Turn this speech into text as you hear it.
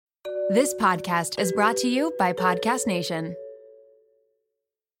This podcast is brought to you by Podcast Nation.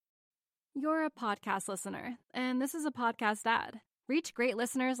 You're a podcast listener, and this is a podcast ad. Reach great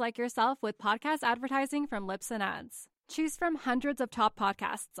listeners like yourself with podcast advertising from Libsyn Ads. Choose from hundreds of top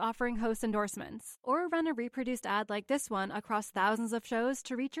podcasts offering host endorsements, or run a reproduced ad like this one across thousands of shows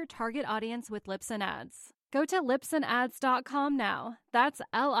to reach your target audience with Libsyn Ads. Go to libsynads.com now. That's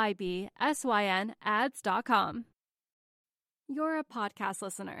LIBSYN ads.com. You're a podcast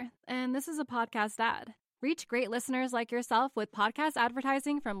listener, and this is a podcast ad. Reach great listeners like yourself with podcast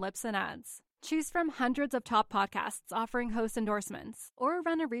advertising from Libsyn Ads. Choose from hundreds of top podcasts offering host endorsements, or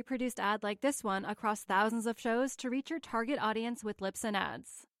run a reproduced ad like this one across thousands of shows to reach your target audience with Libsyn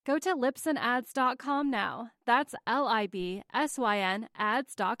Ads. Go to libsynads.com now. That's LIBSYN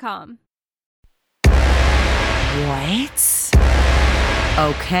ads.com. What?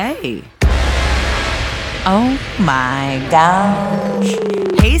 Okay. Oh my gosh.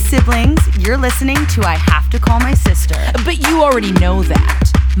 Hey siblings, you're listening to I Have to Call My Sister. But you already know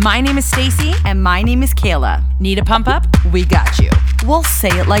that. My name is Stacy. And my name is Kayla. Need a pump up? We got you. We'll say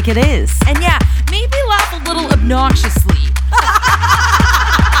it like it is. And yeah, maybe laugh a little obnoxiously.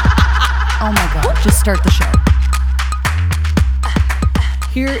 Oh my god, just start the show.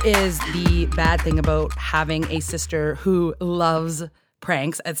 Here is the bad thing about having a sister who loves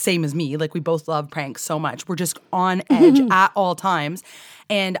pranks, same as me. Like, we both love pranks so much. We're just on edge at all times.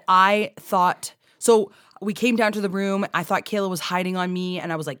 And I thought, so we came down to the room. I thought Kayla was hiding on me.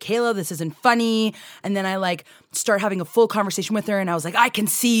 And I was like, Kayla, this isn't funny. And then I start having a full conversation with her. And I was like, I can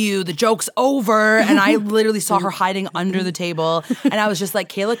see you. The joke's over. And I literally saw her hiding under the table. And I was just like,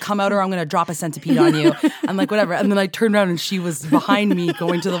 Kayla, come out or I'm going to drop a centipede on you. I'm like, whatever. And then I turned around and she was behind me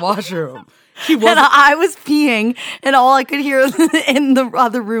going to the washroom. And I was peeing, and all I could hear in the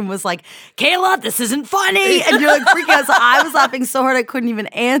other room was like, Kayla, this isn't funny. And you're like freaking out. So I was laughing so hard I couldn't even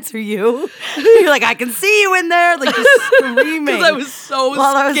answer you. You're like, I can see you in there, like just screaming. Because I was so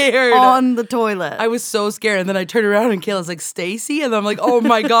scared. I was on the toilet. I was so scared. And then I turned around and Kayla's like, Stacy? And I'm like, oh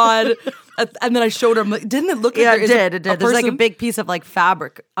my God. And then I showed her, I'm like, didn't it look like it did. There's like a big piece of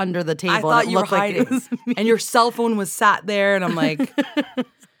fabric under the table. I thought you were hiding. Like and your cell phone was sat there, and I'm like...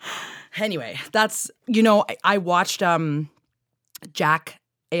 Anyway, that's, I watched Jack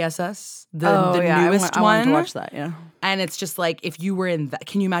ASS, the newest one. I wanted to watch that, yeah. And it's just like, if you were in that,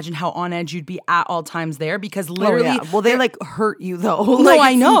 can you imagine how on edge you'd be at all times there? Because literally... Well, they hurt you though. No,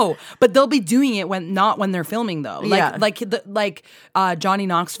 I know. But they'll be doing it not when they're filming though. Johnny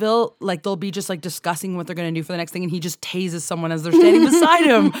Knoxville, they'll be just discussing what they're going to do for the next thing, and he just tases someone as they're standing beside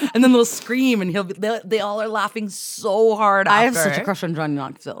him. And then they'll scream, and they all are laughing so hard after. I have such a crush on Johnny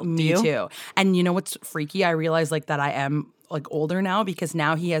Knoxville. Me too. And you know what's freaky? I realize that I am older now, because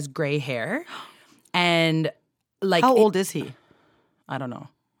now he has gray hair. And how old is he? I don't know.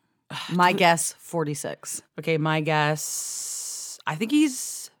 My guess, 46. Okay, my guess, I think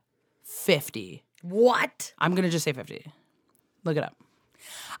he's 50. What? I'm going to just say 50. Look it up.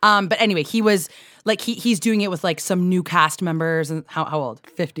 But anyway, he was he's doing it with some new cast members. And how old?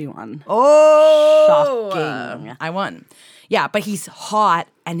 51. Oh, shocking. I won. Yeah, but he's hot,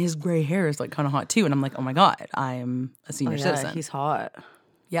 and his gray hair is kind of hot too. And I'm like, oh my God, I'm a senior citizen. He's hot.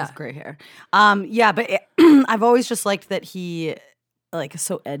 Yeah. His gray hair. But I've always just liked that he is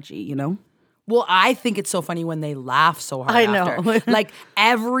so edgy, Well, I think it's so funny when they laugh so hard. I know.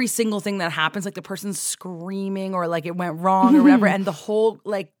 Every single thing that happens, the person's screaming or it went wrong or whatever, and the whole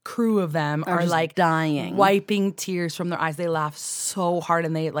crew of them are dying, wiping tears from their eyes. They laugh so hard,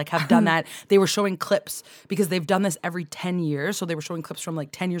 and they have done that. They were showing clips because they've done this every 10 years. So they were showing clips from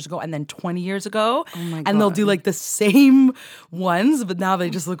 10 years ago and then 20 years ago. Oh my God. And they'll do the same ones, but now they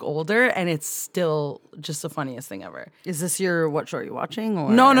just look older, and it's still just the funniest thing ever. Is this what show are you watching?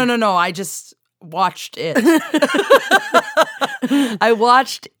 Or? No. I just watched it. I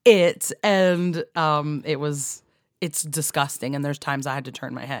watched it, and it's disgusting, and there's times I had to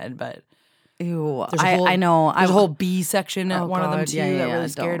turn my head, but ew, I know. There's a whole B section at one of them too that really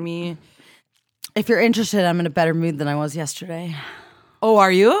scared me. If you're interested, I'm in a better mood than I was yesterday. Oh,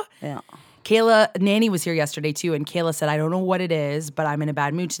 are you? Yeah. Kayla, Nanny was here yesterday too, and Kayla said, I don't know what it is, but I'm in a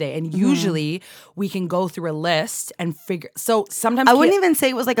bad mood today. And usually we can go through a list and figure. So sometimes I wouldn't even say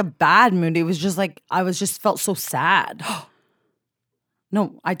it was a bad mood. It was just I felt so sad.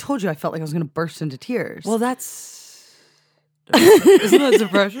 No, I told you I felt like I was going to burst into tears. Well, isn't that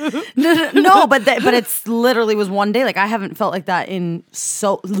depression? No, but it's literally was one day. I haven't felt like that in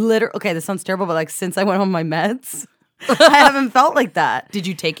okay, this sounds terrible, but since I went on my meds. I haven't felt like that. Did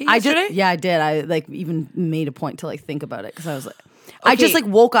you take it yesterday? I did. I even made a point to think about it, because I was Okay. I just like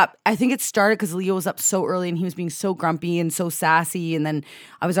woke up. I think it started because Leo was up so early and he was being so grumpy and so sassy. And then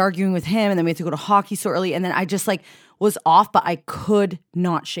I was arguing with him and then we had to go to hockey so early. And then I just like was off, but I could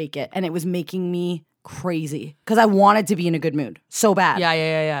not shake it. And it was making me crazy because I wanted to be in a good mood so bad.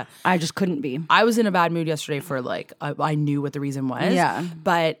 Yeah. I just couldn't be. I was in a bad mood yesterday for like, I knew what the reason was. Yeah.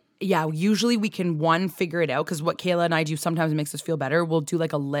 But yeah, usually we can figure it out because what Kayla and I do sometimes makes us feel better. We'll do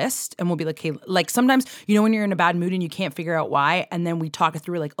like a list and we'll be like, Kayla, like sometimes, you know, when you're in a bad mood and you can't figure out why, and then we talk it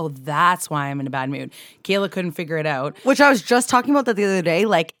through like, oh, that's why I'm in a bad mood. Kayla couldn't figure it out. Which I was just talking about that the other day.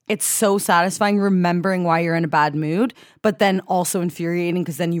 Like, it's so satisfying remembering why you're in a bad mood, but then also infuriating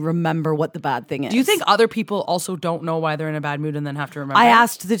because then you remember what the bad thing is. Do you think other people also don't know why they're in a bad mood and then have to remember? I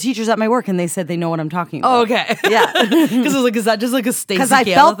asked the teachers at my work and they said they know what I'm talking about. Oh, okay. Yeah. Because I was like, is that just like a Stacey Because I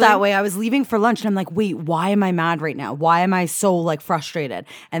Kayla felt thing? that way. I was leaving for lunch and I'm like, wait, why am I mad right now? Why am I so like frustrated?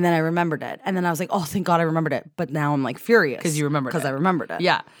 And then I remembered it. And then I was like, oh, thank God I remembered it. But now I'm like furious. Because you remembered it. Because I remembered it.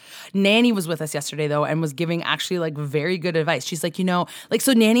 Yeah. Nanny was with us yesterday though and was giving actually like very good advice. She's like, you know, like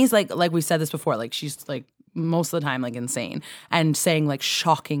so Nanny's like we said this before, like she's like most of the time like insane and saying like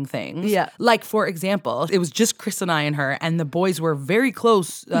shocking things. Yeah. Like for example, it was just Chris and I and her and the boys were very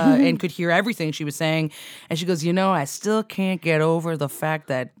close and could hear everything she was saying. And she goes, you know, I still can't get over the fact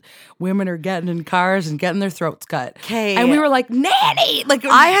that women are getting in cars and getting their throats cut. Okay. And we were like, Nanny! Like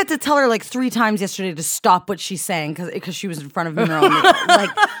I had to tell her like 3 times yesterday to stop what she's saying because she was in front of me. Like,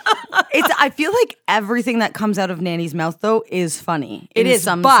 I feel like everything that comes out of Nanny's mouth though is funny. It is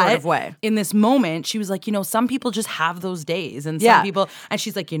some but sort of way. In this moment, she was like, you know, some people just have those days, and some people, and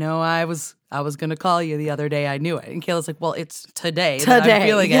she's like, you know, I was gonna call you the other day. I knew it, and Kayla's like, well, it's today that I'm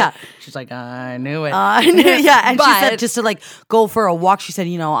feeling it. She's like, I knew it. Yeah, and But- she said just to like go for a walk. She said,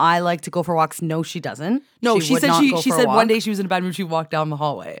 you know, I like to go for walks. No, she doesn't. No, she would said not go she for a said walk. one day she was in a bad mood. She walked down the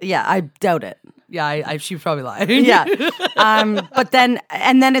hallway. Yeah, I doubt it. Yeah, she was probably lying. Yeah. But then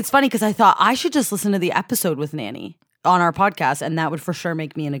it's funny because I thought I should just listen to the episode with Nanny on our podcast and that would for sure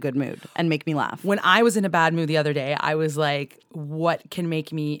make me in a good mood and make me laugh. When I was in a bad mood the other day, I was like, what can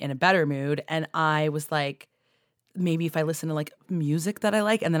make me in a better mood? And I was like, maybe if I listen to like music that I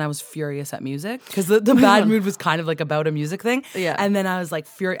like, and then I was furious at music because the bad mood was kind of like about a music thing. Yeah. And then I was like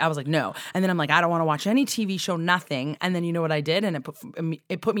I was like, no. And then I'm like, I don't want to watch any TV show, nothing. And then you know what I did? And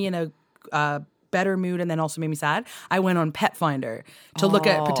it put me in a better mood and then also made me sad. I went on Pet Finder to look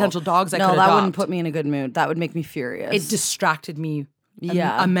at potential dogs I could adopt. No, that wouldn't put me in a good mood. That would make me furious. It distracted me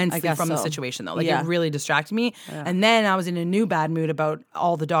Yeah, immensely I guess from the so. situation though. Like Yeah. it really distracted me. Yeah. And then I was in a new bad mood about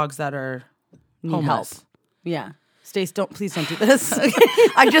all the dogs that are homeless. help. Yeah. Stace, please don't do this.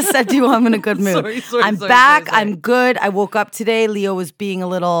 I just said to you I'm in a good mood. I'm back. Sorry. I'm good. I woke up today. Leo was being a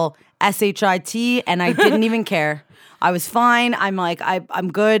little SHIT and I didn't even care. I was fine. I'm like,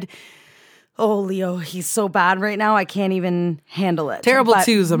 I'm good. Oh, Leo, he's so bad right now. I can't even handle it. Terrible But-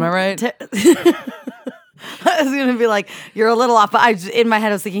 twos, am I right? I was gonna be like, you're a little off, but in my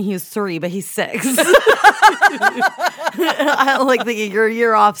head I was thinking he was 3, but he's 6. I'm like thinking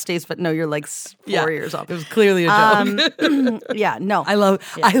you're off, Stace, but no, you're like 4 years off. It was clearly a joke. Yeah, no. I love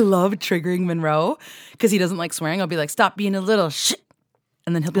triggering Monroe because he doesn't like swearing. I'll be like, stop being a little shit.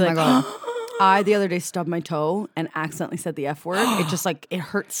 And then he'll be Oh my like, God. I the other day stubbed my toe and accidentally said the F word. It just like it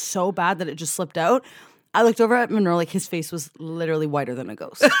hurt so bad that it just slipped out. I looked over at Monroe, like his face was literally whiter than a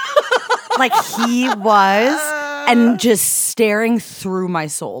ghost. Like he was, and just staring through my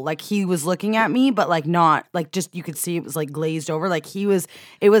soul. Like he was looking at me, but like not like just you could see it was like glazed over. Like he was.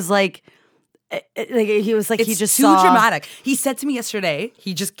 It was like. He was like it's he just too saw. dramatic. He said to me yesterday,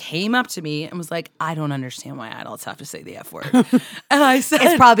 he just came up to me and was like, I don't understand why adults have to say the F word. And I said,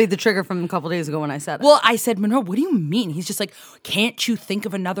 It's probably the trigger from a couple days ago when I said it. well, I said, Monroe, what do you mean? He's just like, can't you think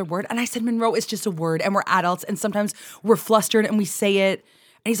of another word? And I said, Monroe, it's just a word and we're adults and sometimes we're flustered and we say it.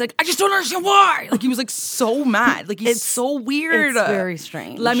 And he's like, I just don't understand why. Like he was like so mad. Like he's so weird. It's very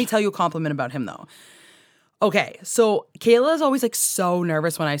strange. Let me tell you a compliment about him though. Okay, so Kayla is always like so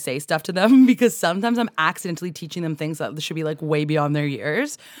nervous when I say stuff to them because sometimes I'm accidentally teaching them things that should be like way beyond their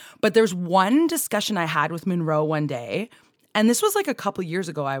years. But there's one discussion I had with Monroe one day, and this was like a couple years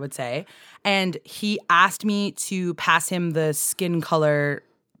ago, I would say, and he asked me to pass him the skin color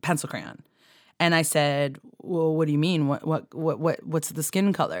pencil crayon. And I said, well, what do you mean? What's the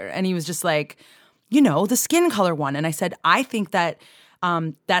skin color? And he was just like, you know, the skin color one. And I said, I think that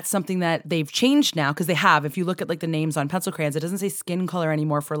that's something that they've changed now because they have. If you look at like the names on pencil crayons, it doesn't say skin color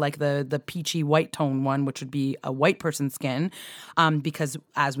anymore for like the peachy white tone one, which would be a white person's skin. Because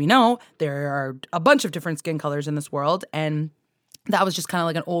as we know, there are a bunch of different skin colors in this world. And that was just kind of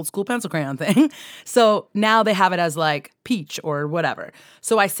like an old school pencil crayon thing. So now they have it as like peach or whatever.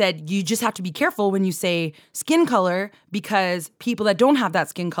 So I said, you just have to be careful when you say skin color because people that don't have that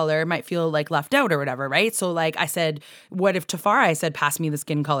skin color might feel like left out or whatever, right? So like I said, what if Tafara, I said, pass me the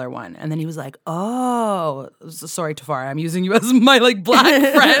skin color one. And then he was like, oh, sorry, Tafara, I'm using you as my like black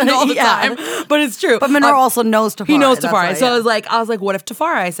friend all the time. But it's true. But Monroe also knows Tafara. He knows Tafara. So I was like, what if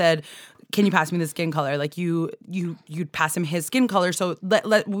Tafara, I said, can you pass me the skin color? Like you'd pass him his skin color. So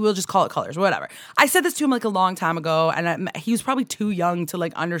we'll just call it colors, whatever. I said this to him like a long time ago, and he was probably too young to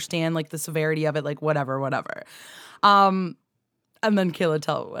like understand like the severity of it, like whatever. And then Kayla,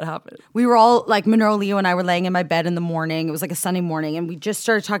 tell what happened. We were all like Monroe, Leo, and I were laying in my bed in the morning. It was like a Sunday morning, and we just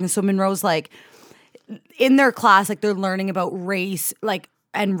started talking. So Monroe's like in their class, like they're learning about race, like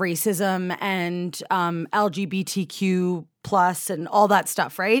and racism and LGBTQ plus and all that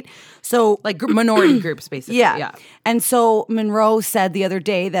stuff, right? So like minority groups, basically. Yeah. And so Monroe said the other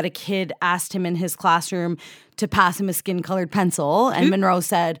day that a kid asked him in his classroom to pass him a skin-colored pencil, and Monroe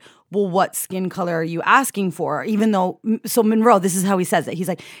said, well, what skin color are you asking for? Even though, so Monroe, this is how he says it. He's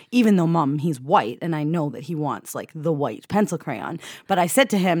like, even though Mom, he's white, and I know that he wants like the white pencil crayon. But I said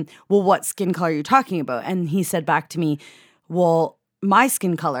to him, well, what skin color are you talking about? And he said back to me, well, my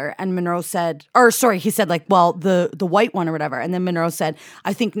skin color. And Monroe said, he said like, well, the white one or whatever. And then Monroe said,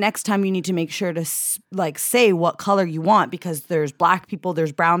 I think next time you need to make sure to like say what color you want because there's black people,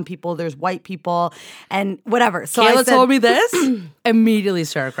 there's brown people, there's white people and whatever. So Kayla told me this, immediately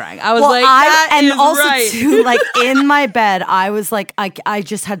started crying. I was right. Too, like in my bed, I was like, I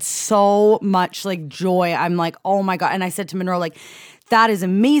just had so much like joy. I'm like, oh my God. And I said to Monroe, like, that is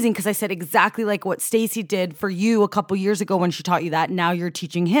amazing because I said exactly like what Stacey did for you a couple years ago when she taught you that. Now you're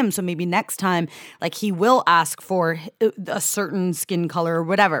teaching him. So maybe next time, like he will ask for a certain skin color or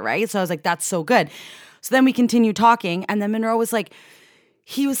whatever, right? So I was like, that's so good. So then we continued talking and then Monroe was like,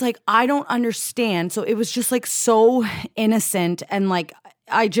 he was like, I don't understand. So it was just like so innocent and like,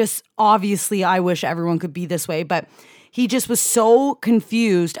 obviously I wish everyone could be this way, but he just was so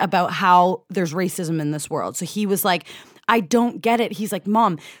confused about how there's racism in this world. So he was like, I don't get it. He's like,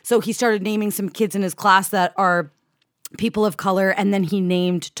 Mom. So he started naming some kids in his class that are people of color, and then he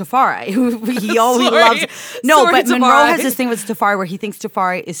named Tafari, who he always loves. No, but Monroe has this thing with Tafari where he thinks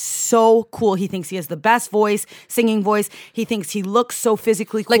Tafari is so cool. He thinks he has the best voice, singing voice. He thinks he looks so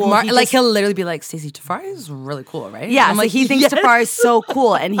physically cool. He'll literally be like, Stacey, Tafari is really cool, right? Yeah, I'm like, he thinks Tafari is so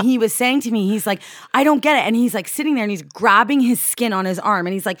cool. And he was saying to me, he's like, I don't get it. And he's like sitting there and he's grabbing his skin on his arm.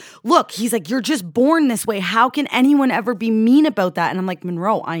 And he's like, look, he's like, you're just born this way. How can anyone ever be mean about that? And I'm like,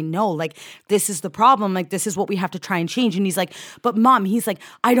 Monroe, I know. Like, this is the problem. Like, this is what we have to try and change. And he's like, but Mom, he's like,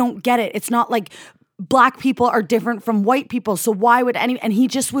 I don't get it. It's not like black people are different from white people. So why would and he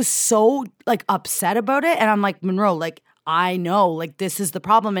just was so like upset about it. And I'm like, Monroe, like, I know, like this is the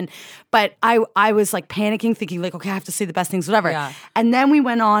problem. But I was like panicking, thinking like, okay, I have to say the best things, whatever. Yeah. And then we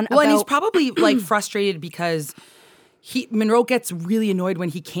went on. And he's probably like frustrated because Monroe gets really annoyed when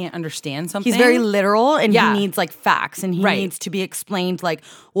he can't understand something. He's very literal and he needs like facts and he needs to be explained like,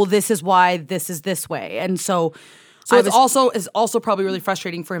 well, this is why this is this way. And so it's also probably really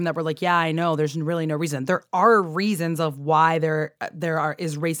frustrating for him that we're like, yeah, I know, there's really no reason. There are reasons of why there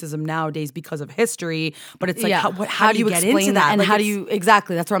is racism nowadays because of history, but it's like, how do you get into that? And like, how do you,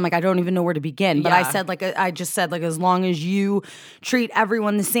 exactly, that's where I'm like, I don't even know where to begin. But I said, like, I just said, like, as long as you treat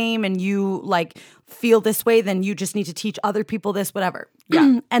everyone the same and you, like, feel this way, then you just need to teach other people this, whatever.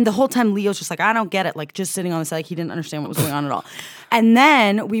 Yeah. And the whole time Leo's just like, I don't get it. Like just sitting on the side, like he didn't understand what was going on at all. And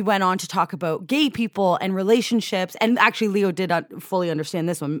then we went on to talk about gay people and relationships. And actually Leo did not fully understand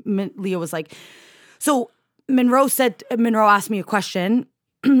this one. Leo was like, so Monroe asked me a question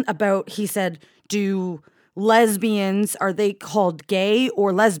about, he said, do lesbians, are they called gay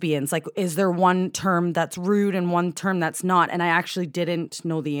or lesbians? Like, is there one term that's rude and one term that's not? And I actually didn't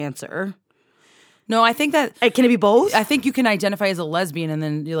know the answer. No, I think that can it be both? I think you can identify as a lesbian and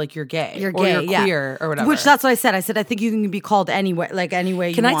then you're like you're gay. You're gay, or you're queer or whatever. Which that's what I said. I said I think you can be called any way, like any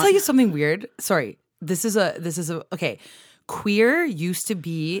way. Can I tell you something weird? Sorry, this is a okay. Queer used to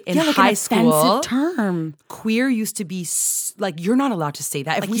be in like high school. Offensive term. Queer used to be like you're not allowed to say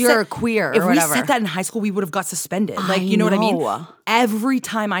that. If like you're a queer, if or whatever. we said that in high school, we would have got suspended. Like you know what I mean? Every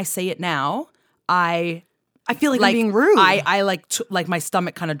time I say it now, I feel like I'm being rude. I like my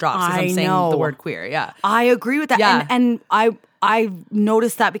stomach kind of drops as I'm saying the word queer. Yeah, I agree with that. Yeah. And I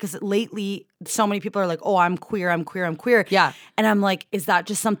noticed that because lately so many people are like, oh, I'm queer. Yeah, and I'm like, is that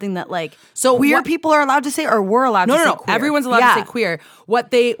just something that like queer people are allowed to say, or we're allowed to say? No, queer? Everyone's allowed to say queer.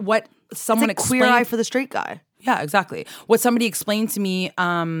 What someone it's like queer eye for the straight guy. Yeah, exactly. What somebody explained to me,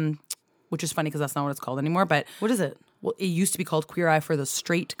 which is funny because that's not what it's called anymore. But what is it? well, it used to be called Queer Eye for the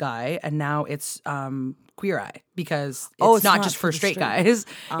straight guy, and now it's Queer Eye because it's not just for straight guys.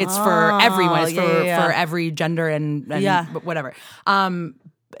 It's for everyone. It's for every gender and whatever.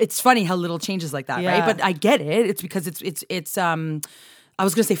 It's funny how little changes like that, right? But I get it. It's because it's I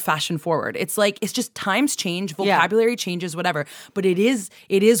was going to say fashion forward. It's like, it's just times change, vocabulary changes, whatever. But it is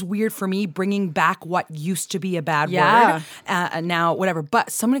weird for me bringing back what used to be a bad word. Now, whatever. But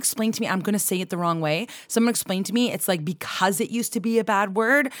someone explained to me, I'm going to say it the wrong way. Someone explained to me, it's like because it used to be a bad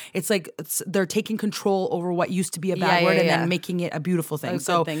word, it's like they're taking control over what used to be a bad word and then making it a beautiful thing.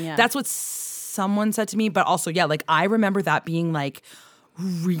 That's what someone said to me. But also, like I remember that being like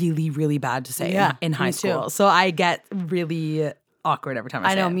really, really bad to say in high school. So I get really awkward every time I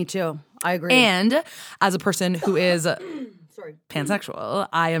say it. I know, me too. I agree. And as a person who is pansexual,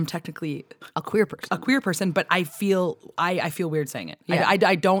 I am technically a queer person. But I feel weird saying it. Yeah. I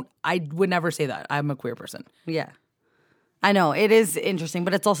would never say that. I'm a queer person. Yeah. I know, it is interesting,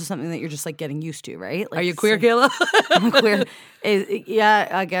 but it's also something that you're just like getting used to, right? Like, are you queer, Kayla? I'm queer. Yeah,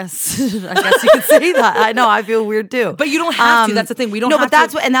 I guess you could say that. I know, I feel weird too. But you don't have to. That's the thing. We don't have but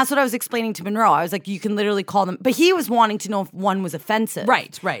that's what I was explaining to Monroe. I was like, you can literally call them. But he was wanting to know if one was offensive.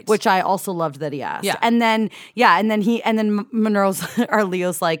 Right. Which I also loved that he asked. Yeah. And then Monroe's or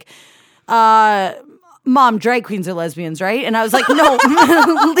Leo's like, Mom, drag queens are lesbians, right? And I was like, no,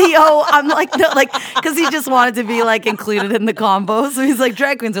 Leo. I'm like, no, like, because he just wanted to be like included in the combo. So he's like,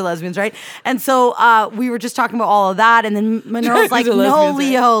 drag queens are lesbians, right? And so we were just talking about all of that, and then Monroe's like, no,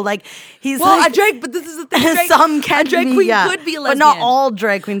 Leo, like he's like, a drag, but this is the thing. Some can drag queen could be a lesbian, but not all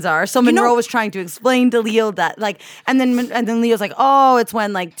drag queens are. So Monroe was trying to explain to Leo that, like, and then Leo's like, oh, it's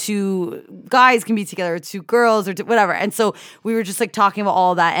when like two guys can be together, or two girls, or whatever. And so we were just like talking about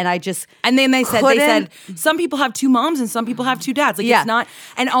all of that, and then they said. Some people have two moms and some people have two dads. Like it's not.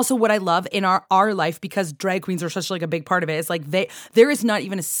 And also, what I love in our life, because drag queens are such like a big part of it, is like there is not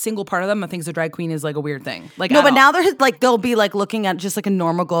even a single part of them that thinks a drag queen is like a weird thing. Like no, but now they're like they'll be like looking at just like a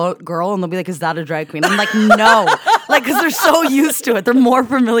normal girl and they'll be like, "Is that a drag queen?" I'm like, no, like because they're so used to it. They're more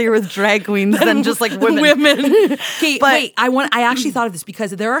familiar with drag queens than just like women. Okay, wait. I actually thought of this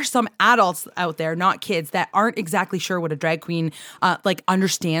because there are some adults out there, not kids, that aren't exactly sure what a drag queen like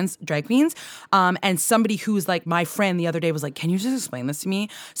understands drag queens, and somebody who's like my friend the other day was like, can you just explain this to me?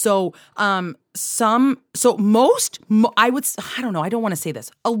 So I don't know, I don't want to say this.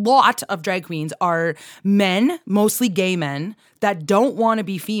 A lot of drag queens are men, mostly gay men, that don't want to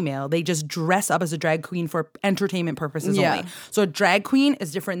be female. They just dress up as a drag queen for entertainment purposes only. So a drag queen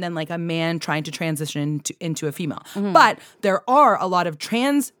is different than like a man trying to transition into a female. Mm-hmm. But there are a lot of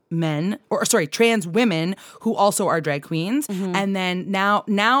trans women who also are drag queens. Mm-hmm. And then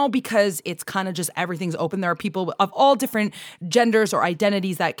now because it's kind of just everything's open, there are people of all different genders or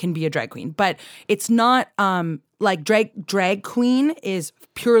identities that can be a drag queen. But it's not like drag queen is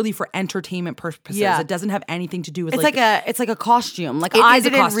purely for entertainment purposes. Yeah. It doesn't have anything to do with it's like a costume. Like I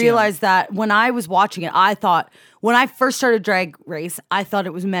didn't realize that when I was watching it. I thought when I first started Drag Race, I thought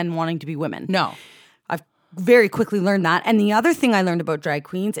it was men wanting to be women. No. I've very quickly learned that. And the other thing I learned about drag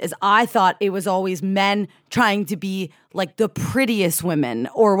queens is I thought it was always men trying to be like the prettiest women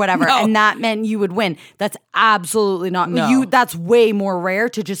or whatever, and that meant you would win. That's absolutely not. No. That's way more rare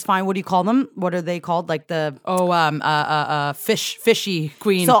to just find. What do you call them? What are they called? Like the fishy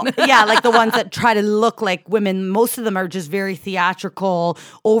queen. So yeah, like the ones that try to look like women. Most of them are just very theatrical,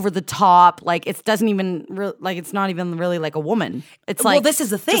 over the top. Like it doesn't even it's not even really like a woman. It's like, well, this is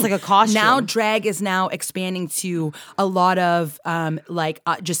the thing. Just like a costume. Now drag is now expanding to a lot of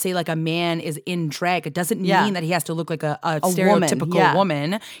just say like a man is in drag. It doesn't mean that he has to look like a stereotypical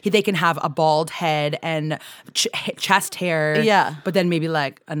woman. They can have a bald head and chest hair. Yeah. But then maybe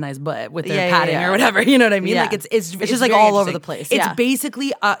like a nice butt with their padding or whatever. You know what I mean? Yeah. Like it's just like all over the place. It's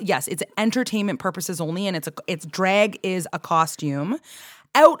basically it's entertainment purposes only, and it's drag is a costume.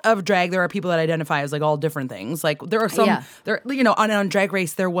 Out of drag, there are people that identify as like all different things. Like there are some, on Drag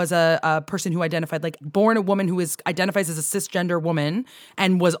Race, there was a person who identified like born a woman who identifies as a cisgender woman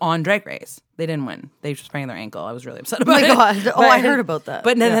and was on Drag Race. They didn't win. They just sprained their ankle. I was really upset about it. Oh my God. I heard about that.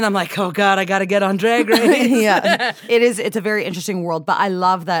 But then I'm like, oh God, I got to get on Drag Race. Yeah, it's a very interesting world, but I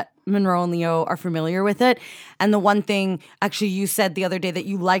love that Monroe and Leo are familiar with it. And the one thing actually you said the other day that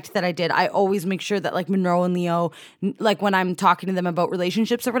you liked that I did, I always make sure that like Monroe and Leo, like when I'm talking to them about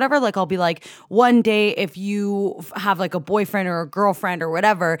relationships or whatever, like I'll be like, one day if you have like a boyfriend or a girlfriend or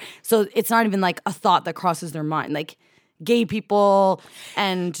whatever, so it's not even like a thought that crosses their mind. Like gay people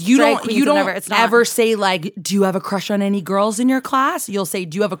and You drag don't queens you and don't whatever. It's not, ever say like, do you have a crush on any girls in your class? You'll say,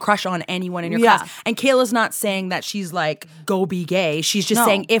 do you have a crush on anyone in your Yeah. class? And Kayla's not saying that she's like, go be gay. She's just No.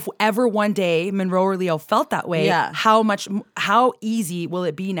 saying if ever one day Monroe or Leo felt that way, Yeah. how easy will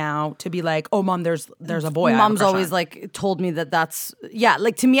it be now to be like, oh mom, there's a boy I have a Mom's crush always on. like told me that's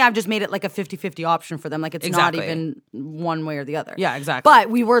like to me I've just made it like a 50-50 option for them. Like it's Exactly. not even one way or the other. Yeah, exactly. But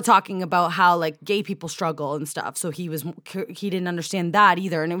we were talking about how like gay people struggle and stuff. So he didn't understand that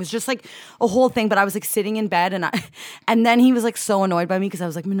either. And it was just like a whole thing. But I was like sitting in bed and then he was like so annoyed by me because I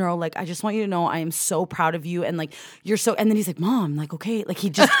was like, Monroe, like I just want you to know I am so proud of you and like you're so, and then he's like, Mom, like okay, like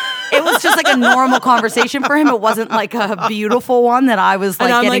it was just like a normal conversation for him. It wasn't like a beautiful one that I was like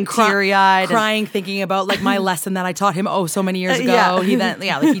and I'm getting like teary-eyed. crying, thinking about like my lesson that I taught him so many years ago. Yeah.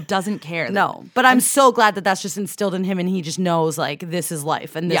 Like he doesn't care. No, but I'm so glad that that's just instilled in him and he just knows like this is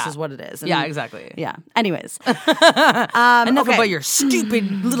life and this Yeah. is what it is. And Yeah, exactly. Yeah. Anyways. Enough okay. about your stupid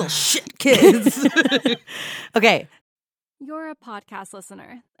little shit kids. Okay. You're a podcast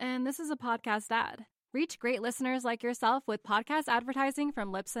listener, and this is a podcast ad. Reach great listeners like yourself with podcast advertising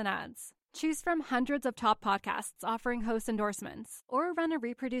from Lips and Ads. Choose from hundreds of top podcasts offering host endorsements, or run a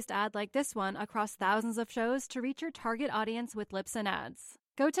reproduced ad like this one across thousands of shows to reach your target audience with Lips and Ads.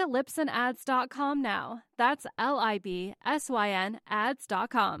 Go to lipsandads.com now. That's LIBSYN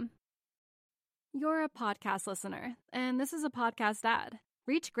ads.com. You're a podcast listener, and this is a podcast ad.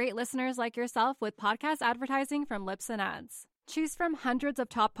 Reach great listeners like yourself with podcast advertising from Lips and Ads. Choose from hundreds of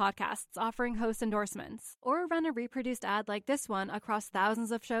top podcasts offering host endorsements, or run a reproduced ad like this one across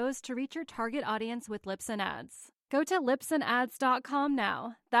thousands of shows to reach your target audience with Lips and Ads. Go to lipsandads.com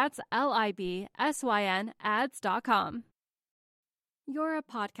now. That's LIBSYN ads.com. You're a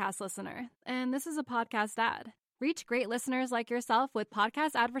podcast listener, and this is a podcast ad. Reach great listeners like yourself with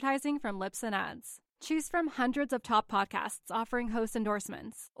podcast advertising from Lips and Ads. Choose from hundreds of top podcasts offering host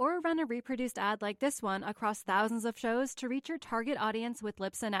endorsements, or run a reproduced ad like this one across thousands of shows to reach your target audience with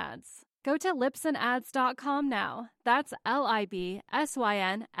Lips and Ads. Go to lipsandads.com now. That's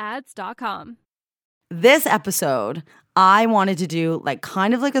LIBSYN ads.com. This episode, I wanted to do like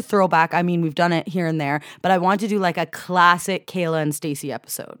kind of like a throwback. I mean, we've done it here and there, but I wanted to do like a classic Kayla and Stacey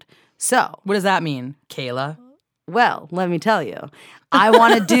episode. So, What does that mean, Kayla? well, let me tell you. I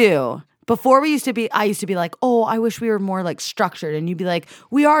want to do before I used to be like, oh, I wish we were more like structured. And you'd be like,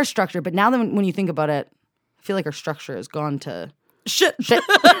 we are structured. But now that when you think about it, I feel like our structure has gone to Shit.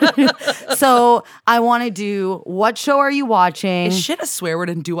 So I want to do, what show are you watching? Is shit a swear word,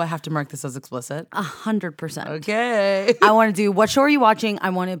 and do I have to mark this as explicit? 100%. Okay. I want to do, what show are you watching?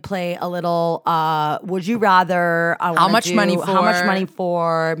 I want to play a little Would You Rather. How much money How much for? money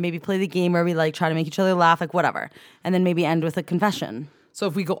for? Maybe play the game where we like try to make each other laugh, like whatever. And then maybe end with a confession. So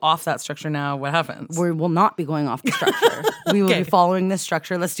if we go off that structure now, what happens? We will not be going off the structure. We will Okay. be following this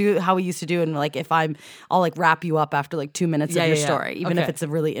structure. Let's do how we used to do. And like, I'll like wrap you up after like 2 minutes of your story, even if Okay. it's a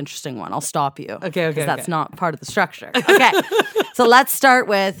really interesting one. I'll stop you. Okay, because that's okay. not part of the structure. Okay, so let's start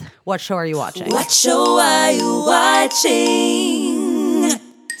with, what show are you watching? What show are you watching?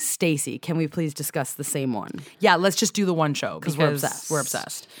 Stacey, can we please discuss the same one? Yeah, let's just do the one show because we're obsessed. We're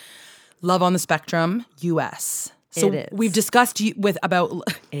obsessed. Love on the Spectrum, US. So It is. we've discussed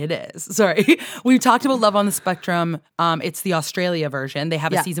it is. Sorry. We've talked about Love on the Spectrum. It's the Australia version. They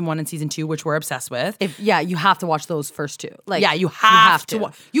have Yeah. a season 1 and season 2, which we're obsessed with. You have to watch those first two. Like, Yeah, you have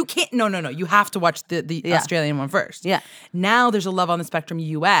to. You can't. No. You have to watch the Yeah. Australian one first. Yeah. Now there's a Love on the Spectrum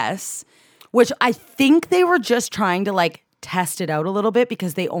US. which I think they were just trying to like test it out a little bit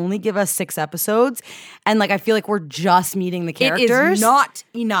because they only give us 6 episodes, and like I feel like we're just meeting the characters. It is not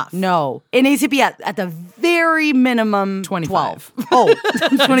enough. No, it needs to be at the very minimum 25. 12. Oh,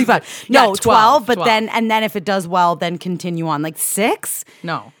 25. No, Yeah, 12, but 12. then if it does well, then continue on. Like 6?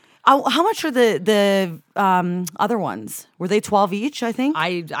 No. Oh, how much are the other ones? Were they 12 each, I think?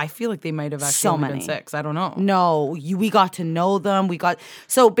 I feel like they might have actually So only many. been 6. I don't know. No, we got to know them.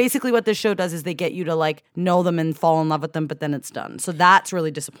 So basically what this show does is they get you to like know them and fall in love with them, but then it's done. So that's really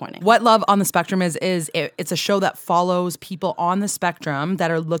disappointing. What Love on the Spectrum is it's a show that follows people on the spectrum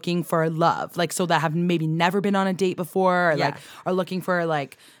that are looking for love. Like, so that have maybe never been on a date before, or Yeah. like are looking for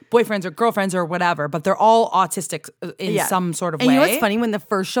like boyfriends or girlfriends or whatever, but they're all autistic in Yeah. some sort of And way. you know what's funny? When the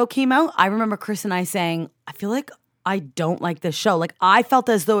first show came out, I remember Chris and I saying, I feel like I don't like this show. Like I felt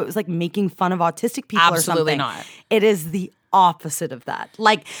as though it was like making fun of autistic people or Absolutely something. not. It is the opposite of that.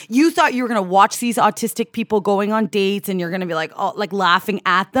 Like, you thought you were going to watch these autistic people going on dates and you're going to be like, oh, like laughing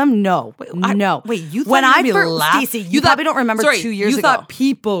at them. No, no. Wait, you thought when you I would be first, laughing? Stacey, you probably don't remember 2 years you ago. You thought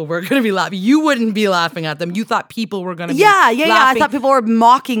people were going to be laughing. You wouldn't be laughing at them. You thought people were going to be laughing. I thought people were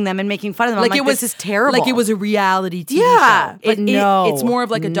mocking them and making fun of them. Like, it was, this is terrible. Like it was a reality TV Yeah, show. but no. It's more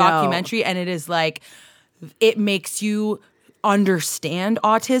of like a No. documentary, and it is like, it makes you understand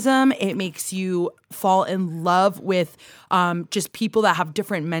autism. It makes you fall in love with just people that have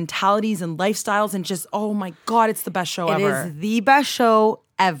different mentalities and lifestyles, and just, oh my God, it's the best show ever. It is the best show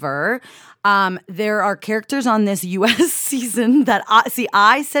ever. There are characters on this US season that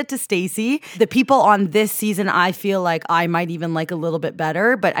I said to Stacey, the people on this season I feel like I might even like a little bit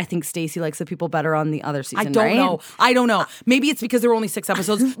better, but I think Stacey likes the people better on the other season. I don't know. Maybe it's because there were only 6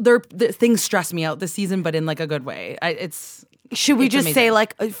 episodes. The things stress me out this season, but in like a good way. Should we just amazing. say,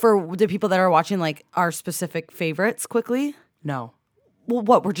 like, for the people that are watching, like, our specific favorites quickly? No. Well,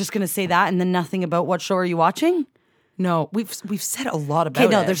 what, we're just going to say that and then nothing about what show are you watching? No, we've said a lot about it.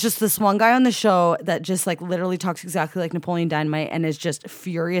 Okay, no, there's just this one guy on the show that just like literally talks exactly like Napoleon Dynamite and is just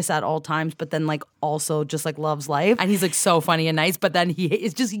furious at all times, but then like also just like loves life. And he's like so funny and nice, but then he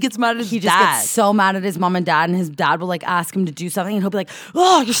gets mad at his He dad. just gets so mad at his mom and dad, and his dad will like ask him to do something, and he'll be like,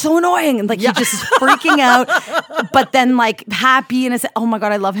 "Oh, you're so annoying," and like he just is freaking out. But then like happy and oh my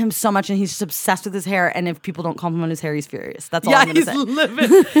God, I love him so much, and he's just obsessed with his hair. And if people don't compliment his hair, he's furious. That's all I'm gonna say.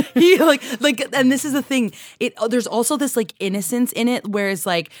 Living. He like, and this is the thing. There's also this like innocence in it, whereas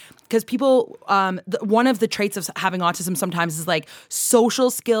like, because people, one of the traits of having autism sometimes is like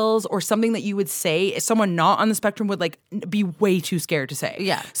social skills or something that you would say someone not on the spectrum would like be way too scared to say.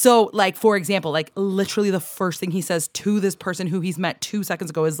 Yeah. So like, for example, like literally the first thing he says to this person who he's met 2 seconds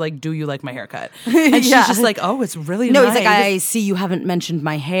ago is like, "Do you like my haircut?" And she's just like, "Oh, it's really No, nice." he's like, "I see you haven't mentioned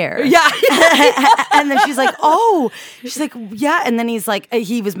my hair." Yeah. And then she's like, "Oh," she's like, "Yeah." And then he's like,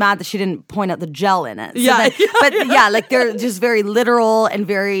 he was mad that she didn't point out the gel in it. So Yeah. but yeah, like they're just very literal and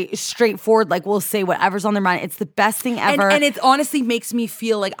very straightforward. Like we'll say whatever's on their mind. It's the best thing ever. And it honestly makes me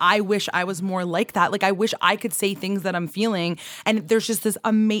feel like I wish I was more like that. Like I wish I could say things that I'm feeling. And there's just this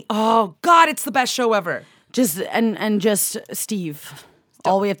oh God, it's the best show ever. Just Steve.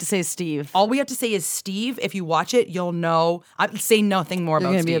 All we have to say is Steve. All we have to say is Steve. If you watch it, you'll know. I'd say nothing more You're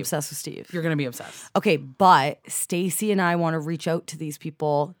about gonna Steve. be obsessed with Steve. You're gonna be obsessed. Okay, but Stacey and I want to reach out to these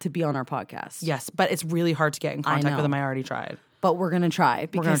people to be on our podcast. Yes, but it's really hard to get in contact know. with them. I already tried. But we're gonna try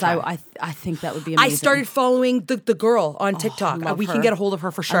because try. I think that would be amazing. I started following the girl on TikTok. love We can her. get a hold of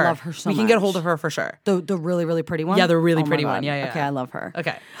her for sure. love her so We can get a much. hold of her for sure. the really, really pretty one? Yeah, the really Oh my pretty God. one. Yeah. Okay, I love her.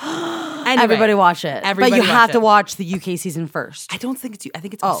 Okay. Everybody watch it. Everybody but you watch have it. to watch the UK season first. I don't think it's. I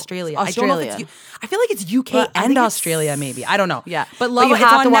think it's Oh, Australia. Australia. I don't know if it's. I feel like it's UK But I and think it's- Australia. Maybe I don't know. Yeah. but love. you it's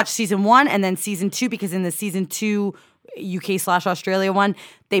have on to watch Net- season 1 and then season 2 because in the season 2 UK/Australia one,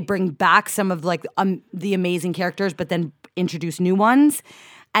 they bring back some of like the amazing characters, but then introduce new ones.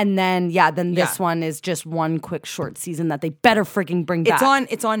 And then this one is just one quick short season that they better freaking bring back.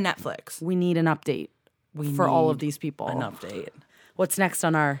 It's on Netflix. We need an update for all of these people. An update. What's next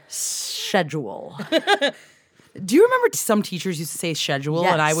on our schedule? Do you remember some teachers used to say schedule,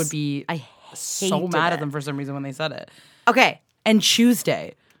 and I would be I so hated mad it. at them for some reason when they said it. Okay. And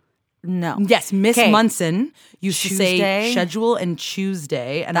Tuesday. No. Yes, Miss Okay. Munson used to Tuesday. say schedule and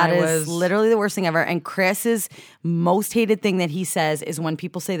Tuesday, and That I is was literally the worst thing ever. And Chris's most hated thing that he says is when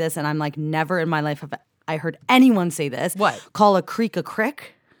people say this, and I'm like, never in my life have I heard anyone say this. What? Call a creek a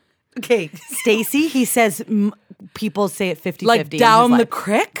crick. okay. Stacey, he says people say it 50-50. Like and he's down the like,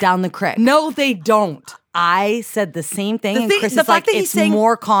 crick? Down the crick. No, they don't. I said the same thing, and Chris the is like, fact that he's it's saying-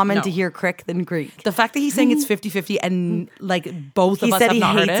 more common No. to hear crick than Greek. The fact that he's saying it's 50-50 and like both He of us said have he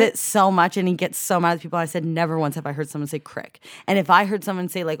not heard hates it. it so much and he gets so mad at people. I said, never once have I heard someone say crick. And if I heard someone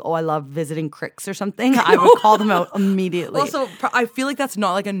say like, oh, I love visiting cricks or something, I would call them out immediately. Also, I feel like that's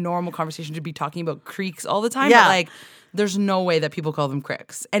not like a normal conversation to be talking about creeks all the time. Yeah. But like, there's no way that people call them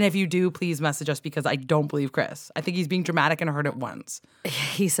cricks. And if you do, please message us because I don't believe Chris. I think he's being dramatic and I heard it once.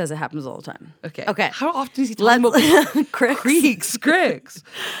 He says it happens all the time. Okay. How often is he talking about cricks? creeks? Cricks.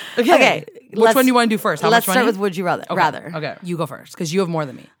 Okay. Okay, Which let's- one do you want to do first? How Let's much start money? with would you rather. Okay. Okay. You go first because you have more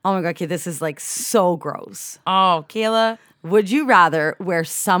than me. Oh my God, okay, this is like so gross. Oh, Kayla. Would you rather wear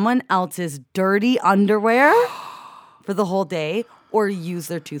someone else's dirty underwear for the whole day or use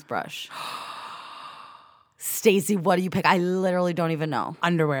their toothbrush? Stacey, what do you pick? I literally don't even know.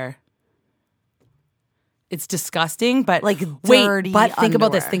 Underwear. It's disgusting, but Like wait, dirty but think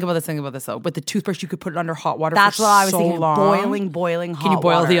about this. underwear. Think about this though. With the toothbrush, you could put it under hot water. That's for what I was so thinking. long. Boiling hot Can you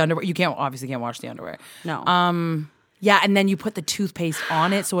boil water. the underwear? You can't obviously can't wash the underwear. No. Yeah, and then you put the toothpaste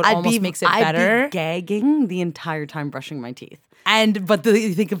on it, so it almost makes it better. I'd be gagging the entire time brushing my teeth.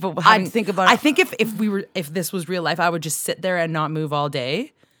 You think about I'd think about it. I think if this was real life, I would just sit there and not move all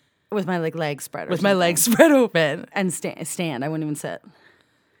day With my legs spread. with my legs spread open. And stand. I wouldn't even sit.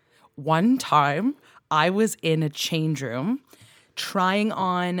 One time, I was in a change room trying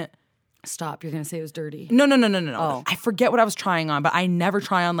on. Stop. You're going to say it was dirty. No. Oh. I forget what I was trying on, but I never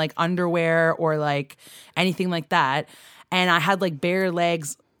try on like underwear or like anything like that. And I had like bare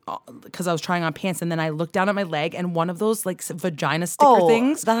legs because I was trying on pants. And then I looked down at my leg and one of those like vagina sticker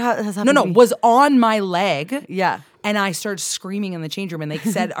things. That has happened to me. Was on my leg. Yeah. And I started screaming in the change room and they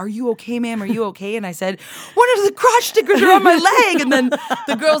said, "Are you okay, ma'am? Are you okay?" And I said, "One of the crotch stickers are on my leg." And then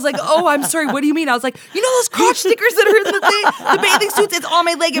the girl's like, "Oh, I'm sorry. What do you mean?" I was like, "You know those crotch stickers that are in the thing? The bathing suits, it's on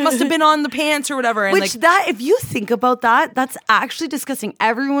my leg. It must have been on the pants or whatever." And If you think about that, that's actually disgusting.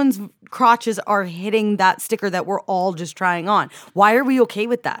 Everyone's crotches are hitting that sticker that we're all just trying on. Why are we okay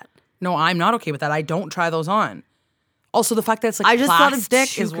with that? No, I'm not okay with that. I don't try those on. Also, the fact that it's like I just thought of plastic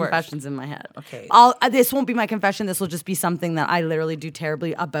two is worse. confessions in my head. Okay. This won't be my confession. This will just be something that I literally do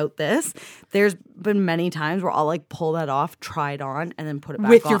terribly about this. There's been many times where I'll like pull that off, try it on, and then put it back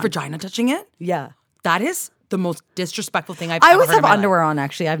With on. your vagina touching it? Yeah. That is the most disrespectful thing I've I ever always heard in have my underwear life. on,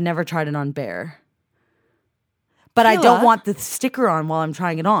 actually. I've never tried it on bare. But I don't Kayla. want the sticker on while I'm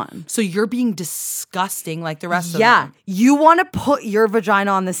trying it on. So you're being disgusting like the rest of Yeah. them. You want to put your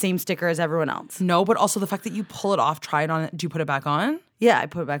vagina on the same sticker as everyone else. No, but also the fact that you pull it off, try it on. Do you put it back on? Yeah, I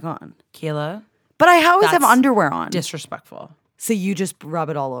put it back on. Kayla, But I always have That's underwear on. disrespectful. So you just rub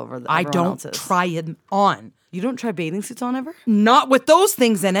it all over I everyone don't else's. try it on. You don't try bathing suits on ever? Not with those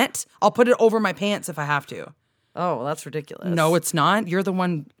things in it. I'll put it over my pants if I have to. Oh, well, that's ridiculous. No, it's not. You're the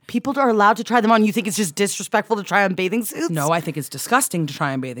one. People are allowed to try them on. You think it's just disrespectful to try on bathing suits? No, I think it's disgusting to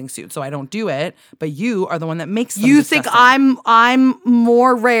try on bathing suits, so I don't do it. But you are the one that makes them You think disgusting. I'm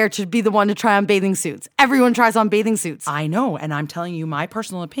more rare to be the one to try on bathing suits. Everyone tries on bathing suits. I know, and I'm telling you, my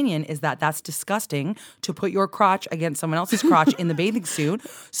personal opinion is that that's disgusting to put your crotch against someone else's crotch in the bathing suit.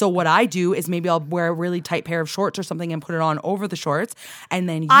 So what I do is maybe I'll wear a really tight pair of shorts or something and put it on over the shorts, and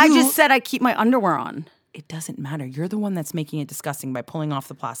then I just said I keep my underwear on. it doesn't matter. You're the one that's making it disgusting by pulling off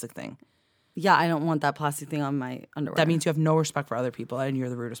the plastic thing. Yeah, I don't want that plastic thing on my underwear. That means you have no respect for other people, and you're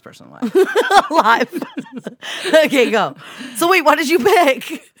the rudest person alive. alive. Okay, go. So wait, what did you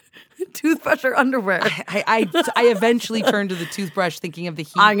pick? Toothbrush or underwear? I eventually turned to the toothbrush, thinking of the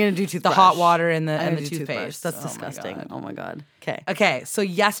heat. I'm gonna do toothbrush. the hot water, and I'm the gonna do toothpaste. That's Oh my disgusting. God. Oh my god. Okay. Okay, so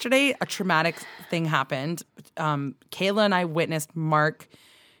yesterday a traumatic thing happened. Kayla and I witnessed Mark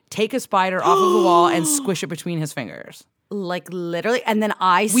take a spider off of the wall and squish it between his fingers. Like literally, and then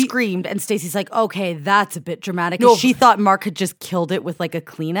I screamed, and Stacey's like, "Okay, that's a bit dramatic." No. She thought Mark had just killed it with like a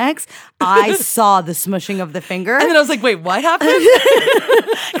Kleenex. I saw the smushing of the finger, And then I was like, wait, what happened?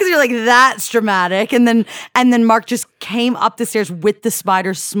 because you're like, "That's dramatic." And then Mark just came up the stairs with the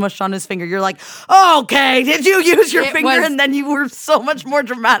spider smushed on his finger. You're like, "Okay, did you use your It finger?" was- And then you were so much more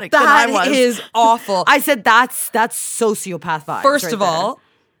dramatic than I was. That is awful. I said that's sociopath vibes. First right of there. all,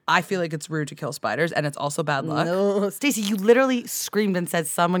 I feel like it's rude to kill spiders, and it's also bad luck. No, Stacey, you literally screamed and said,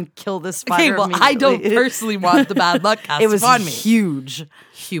 "Someone kill this spider." Okay, well, I don't immediately." personally want the bad luck cast It was upon me. huge.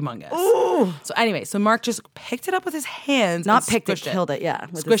 Humongous. So anyway, so Mark just picked it up with his hands. Not and picked it, squished killed it. Yeah,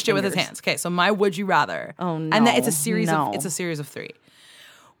 with Squished it with his fingers. hands. Okay, so my would you rather. Oh, And then it's a no, series no. of 3.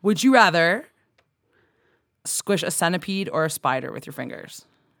 Would you rather squish a centipede or a spider with your fingers?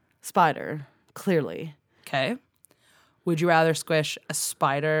 Spider, clearly. Okay. Would you rather squish a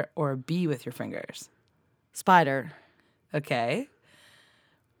spider or a bee with your fingers? Spider. Okay.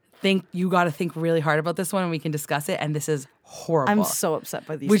 You got to think really hard about this one, and we can discuss it. And this is horrible. I'm so upset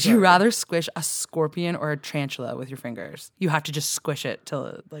by these. Would you stories. rather squish a scorpion or a tarantula with your fingers? You have to just squish it till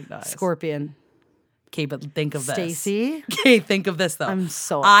it like dies. Scorpion? Okay, but think of this. Stacey? Okay, think of this though. I'm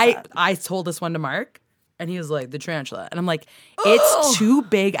so upset. I told this one to Mark, and he was like, the tarantula. And I'm like, it's too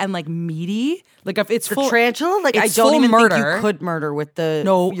big and like meaty. Like if it's The full tarantula? Like I it's don't full even murder. think you could murder with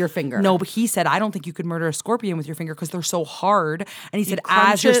your finger. No, but he said I don't think you could murder a scorpion with your finger because they're so hard. And he said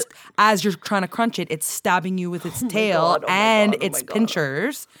crunch as you're trying to crunch it, it's stabbing you with its tail God, oh my and God, oh its my God.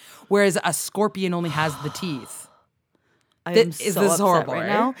 pinchers, whereas a scorpion only has the teeth. I am Is so this upset horrible, right right?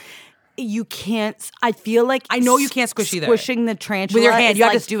 now. You can't. I feel like I know you can't squish either. Squishing the tarantula With your hand, is you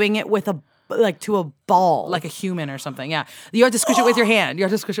have like to- doing it with to a ball. Like a human or something. Yeah. You have to squish it with your hand. You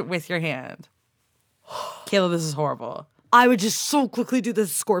have to squish it with your hand. Kayla, this is horrible. I would just so quickly do the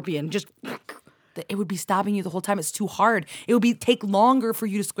scorpion. Just it would be stabbing you the whole time. It's too hard. It would take longer for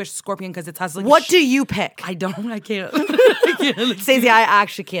you to squish a scorpion because it has like What do you pick? I can't. I can't. Stacey, I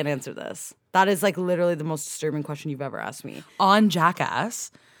actually can't answer this. That is like literally the most disturbing question you've ever asked me. On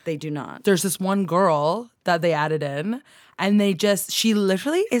Jackass, They do not. there's this one girl that they added in, and she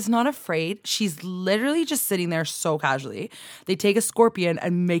literally is not afraid. She's literally just sitting there so casually. They take a scorpion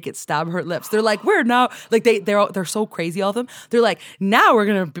and make it stab her lips. They're like, we're now, like they're so crazy, all of them. They're like, now we're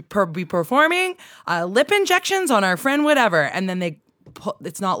going to be performing lip injections on our friend, whatever. And then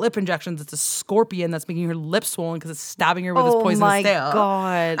it's not lip injections, it's a scorpion that's making her lips swollen because it's stabbing her with its poisonous my tail.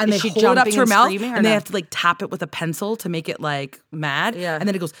 God. And Is they she hold it up jumping to her and mouth screaming or and they no? have to like tap it with a pencil to make it like mad. Yeah. And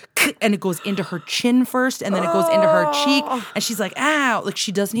then it goes and it goes into her chin first and then it goes into her cheek and she's like, ow. Like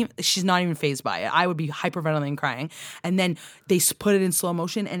she's not even fazed by it. I would be hyperventilating crying. And then they put it in slow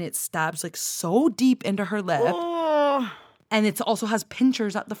motion and it stabs like so deep into her lip. And it also has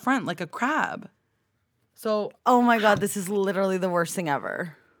pinchers at the front like a crab. So Oh my God, this is literally the worst thing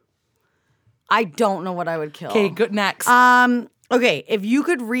ever. I don't know what I would kill. okay, good next. Okay, if you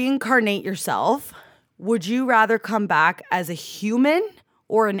could reincarnate yourself, would you rather come back as a human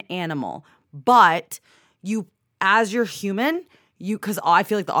or an animal? But as your human, because I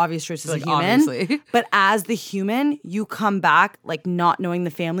feel like the obvious choice is Like, a human. obviously. But as the human, you come back like not knowing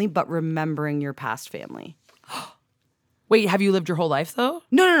the family, but remembering your past family. Wait, have you lived your whole life though?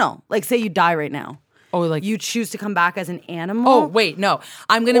 No. Like say you die right now. Oh, like You choose to come back as an animal. Oh wait, no.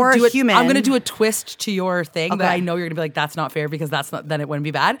 I'm gonna Or do a it. human. I'm gonna do a twist to your thing that Okay. I know you're gonna be like, that's not fair because that's not. Then it wouldn't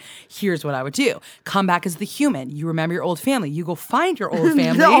be bad. Here's what I would do: come back as the human. You remember your old family. You go find your old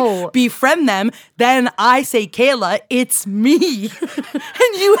family, No. befriend them. Then I say, Kayla, it's me,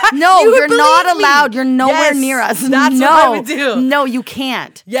 and you. No, you would you're not believe me. allowed. You're nowhere Yes, near us. That's no, what I would do. No, you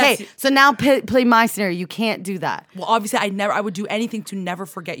can't. Yes. Okay, so now play my scenario. You can't do that. Well, obviously, I would do anything to never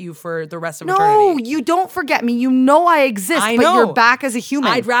forget you for the rest of No, eternity. you don't forget me. You know I exist, I but know. you're back as a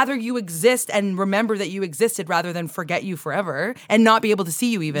human. I'd rather you exist and remember that you existed rather than forget you forever and not be able to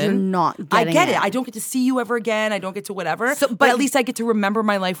see you even. You're not I getting get it. it. I don't get to see you ever again. I don't get to whatever. So- but but- at least I get to remember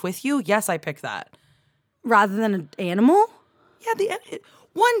my life with you. Yes, I pick that. Rather than an animal? Yeah,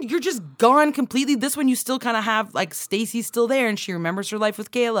 one, you're just gone completely. This one, you still kind of have, like, Stacey's still there and she remembers her life with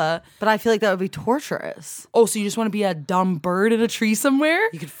Kayla. But I feel like that would be torturous. Oh, so you just want to be a dumb bird in a tree somewhere?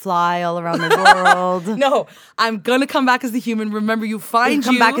 You could fly all around the world. No, I'm going to come back as the human. Remember, you find You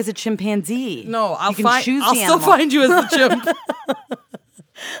come back as a chimpanzee. No, I'll you can choose I'll the still animal. find you as the chimp.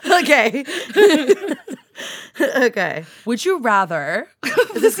 Okay. Okay. Would you rather?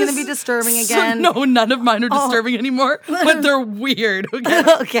 Is this going to be disturbing again? No, none of mine are disturbing anymore, but they're weird. Okay.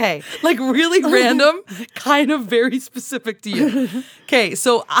 Okay. Like really random, kind of very specific to you. Okay,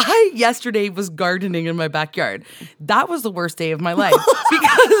 so I yesterday was gardening in my backyard. That was the worst day of my life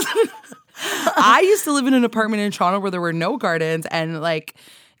because I used to live in an apartment in Toronto where there were no gardens and like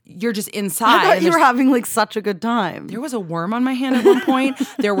you're just inside. I thought and you were there's- having like such a good time. There was a worm on my hand at one point.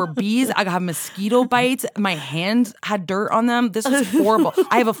 There were bees. I got mosquito bites. My hand had dirt on them. This was horrible.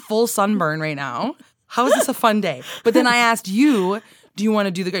 I have a full sunburn right now. How is this a fun day? But then I asked you, do you want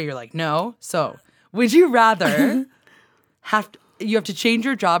to do the garden? You're like, no. So would you rather you have to change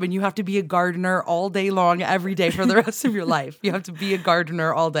your job and you have to be a gardener all day long, every day for the rest of your life? You have to be a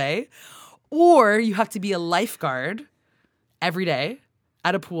gardener all day. Or you have to be a lifeguard every day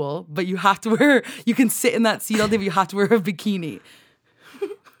at a pool, but you have to you can sit in that seat all day, but you have to wear a bikini.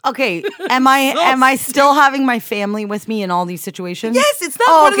 Okay, am I still having my family with me in all these situations? Yes, it's not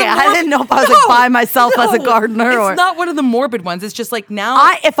Oh, one of okay, the I didn't know if I was like by myself as a No, gardener it's or not one of the morbid ones. It's just like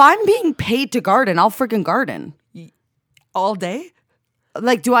now if I'm being paid to garden, I'll freaking garden. all day.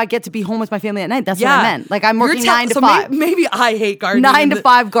 Like, do I get to be home with my family at night? That's what I meant. Like, I'm You're working tell- 9 to so 5. Maybe I hate gardening. 9 to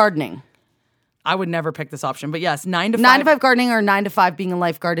 5 gardening. I would never pick this option, but yes, 9 to 5. 9 to 5 gardening or 9 to 5 being a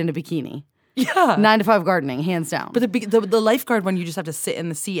lifeguard in a bikini. Yeah. 9 to 5 gardening, hands down. But the lifeguard one, you just have to sit in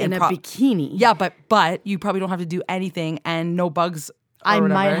the seat in and a bikini. Yeah, but you probably don't have to do anything and no bugs. Or I might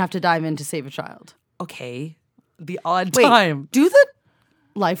whatever. have to dive in to save a child. Okay, the odd Wait, time. do the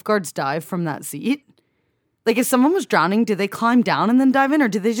lifeguards dive from that seat? Like, if someone was drowning, did they climb down and then dive in, or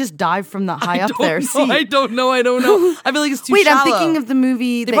did they just dive from the high up there seat? I don't know. I feel like it's too Wait, shallow. I'm thinking of the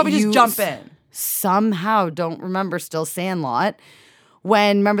movie They that probably you just jump in. Somehow don't remember still, Sandlot.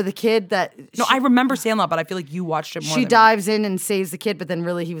 When, remember the kid that... No, I remember Sandlot, but I feel like you watched it more She than dives in and saves the kid, but then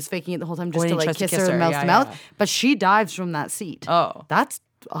really he was faking it the whole time just When to he like tries to kiss kiss her her, mouth yeah, to mouth. yeah. But she dives from that seat. Oh. That's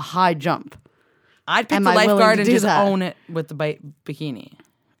a high jump. I'd pick Am the I willing lifeguard to and do just that? own it with the bikini.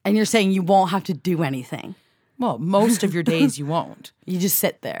 And you're saying you won't have to do anything. Well, most of your days you won't. You just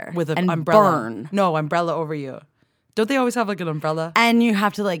sit there With an and umbrella. burn. No, umbrella over you. Don't they always have like an umbrella? And you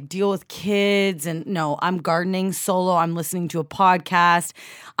have to like deal with kids. And no, I'm gardening solo. I'm listening to a podcast.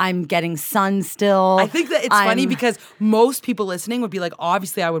 I'm getting sun still. I think that it's funny because most people listening would be like,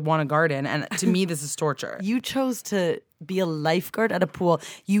 obviously I would want to garden. And to me, this is torture. You chose to be a lifeguard at a pool.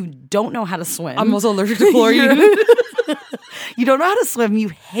 You don't know how to swim. I'm also allergic to chlorine. You don't know how to swim. You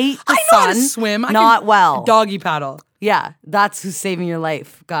hate the I know sun. how to swim. I Not can well. Doggy paddle. Yeah, that's who's saving your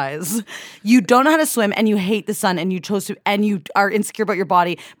life, guys. You don't know how to swim and you hate the sun and you chose to, and you are insecure about your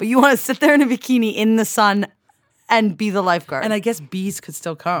body, but you want to sit there in a bikini in the sun and be the lifeguard. And I guess bees could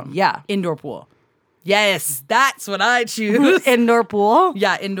still come. Yeah. Indoor pool. Yes, that's what I choose. Indoor pool?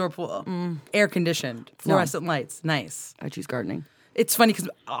 Yeah, indoor pool. Air conditioned. Fluorescent lights. Nice. I choose gardening. It's funny because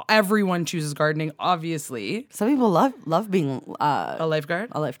everyone chooses gardening, obviously. Some people love being A lifeguard?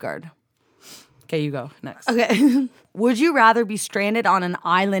 a lifeguard. Okay, you go. Next. Okay. Would you rather be stranded on an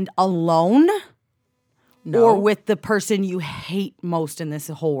island alone or with the person you hate most in this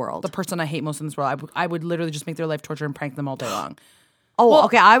whole world? The person I hate most in this world, I would literally just make their life torture and prank them all day long. Oh,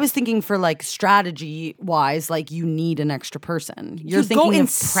 okay. I was thinking for like strategy wise, like you need an extra person. You're thinking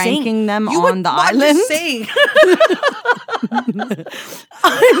of pranking them on the island. I'm just saying.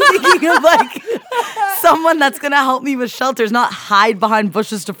 I'm thinking of like someone that's gonna help me with shelters, not hide behind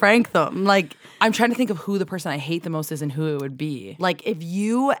bushes to prank them. Like I'm trying to think of who the person I hate the most is and who it would be. if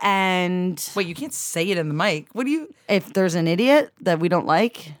you and Wait, you can't say it in the mic. What do you? if there's an idiot that we don't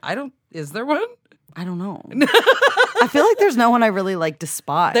like, Is there one? I don't know. I feel like there's no one I really like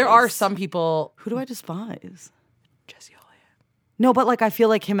despise. There are some people. Who do I despise? Jesse Ollian. No, but like I feel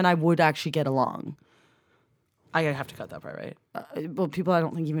like him and I would actually get along. I have to cut that part, right? Well, people I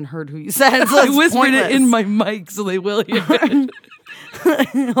don't think even heard who you said. So I it's whispered pointless. it in my mic so they will hear it.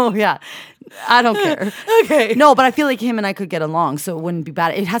 Oh yeah, I don't care. Okay. No, but I feel like him and I could get along, so it wouldn't be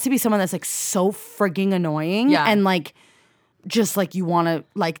bad. It has to be someone that's like so frigging annoying, Yeah. and like just like you want to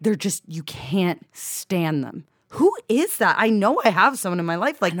like they're just you can't stand them. Who is that? I know I have someone in my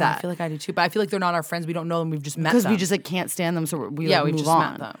life like No, that I feel like I do too, but I feel like they're not our friends. We don't know them. We've just met because them. we just like can't stand them, so we yeah, like, we've move just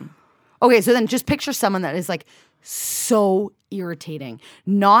on. met them. Okay, so then just picture someone that is like so irritating,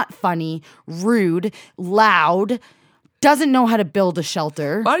 not funny, rude, loud, doesn't know how to build a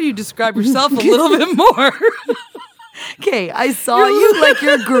shelter. Why don't you describe yourself a little bit more? Okay, I saw you like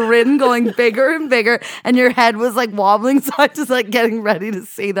your grin going bigger and bigger, and your head was like wobbling, so I was just like getting ready to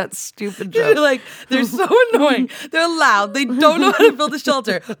say that stupid joke. You're like, they're so annoying. They're loud. They don't know how to build a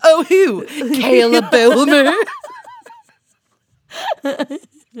shelter. Oh, who? Kayla Billmer.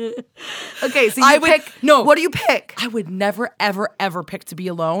 Okay, so you pick. No. What do you pick? I would never, ever, ever pick to be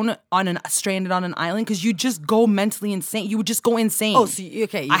alone stranded on an island because you just go mentally insane. You would just go insane. Oh, so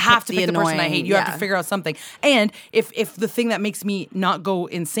okay, you I have to pick pick the the person I annoying- hate. You have yeah. to figure out something. And if the thing that makes me not go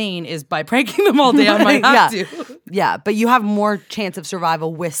insane is by pranking them all day, I might have to. Yeah, but you have more chance of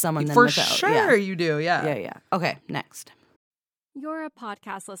survival with someone than For without. sure, you do. Yeah. Yeah. Okay, next. You're a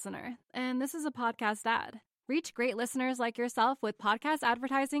podcast listener, and this is a podcast ad. Reach great listeners like yourself with podcast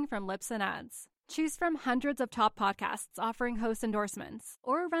advertising from Lips and Ads. Choose from hundreds of top podcasts offering host endorsements,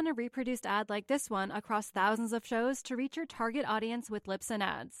 or run a reproduced ad like this one across thousands of shows to reach your target audience with Lips and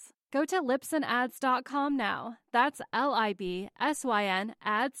Ads. Go to lipsandads.com now. That's LIBSYN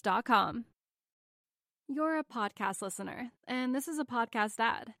ads.com. You're a podcast listener, and this is a podcast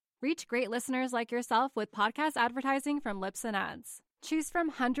ad. Reach great listeners like yourself with podcast advertising from Lips and Ads. Choose from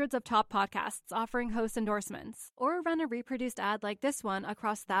hundreds of top podcasts offering host endorsements, or run a reproduced ad like this one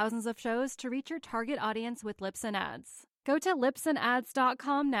across thousands of shows to reach your target audience with Lips and Ads. Go to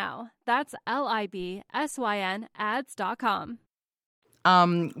lipsandads.com now. That's LIBSYN ads.com.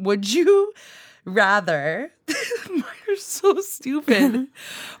 Would you rather you're so stupid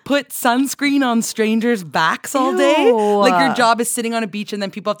put sunscreen on strangers' backs all day? Ew. Like your job is sitting on a beach and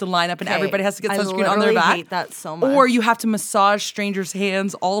then people have to line up and everybody has to get sunscreen on their back. I hate that so much. Or you have to massage strangers'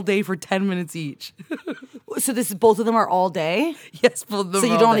 hands all day for 10 minutes each. So this is both of them are all day? Yes, both of them So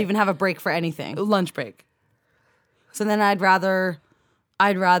you all don't day. even have a break for anything. lunch break. So then I'd rather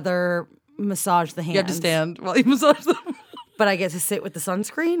massage the hands. You have to stand while you massage them. But I get to sit with the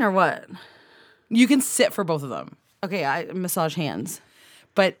sunscreen or what? You can sit for both of them. Okay, I massage hands.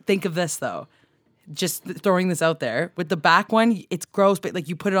 But think of this though. Just throwing this out there. With the back one, it's gross, but like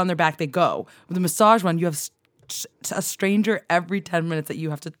you put it on their back, they go. With the massage one, you have a stranger every 10 minutes that you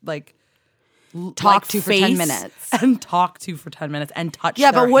have to like Talk to for 10 face minutes. and talk to for 10 minutes and touch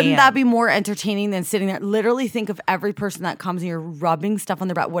Yeah, their but wouldn't that hand. be more entertaining than sitting there? Literally think of every person that comes and you're rubbing stuff on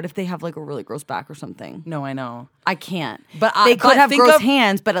their back. What if they have like a really gross back or something? No, I know. I can't. But they could have think gross of-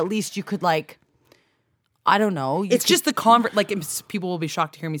 hands, but at least you could like, I don't know. It's just the like people will be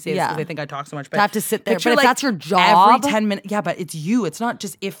shocked to hear me say this because they think I talk so much. But to have to sit there. picture, But if like, that's your job, every 10 minutes. Yeah, but it's you. It's not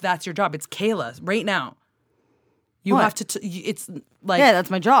just if that's your job. It's Kayla right now. You What? have to. It's like yeah, that's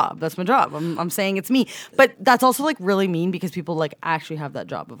my job. That's my job. I'm saying it's me. But that's also like really mean because people like actually have that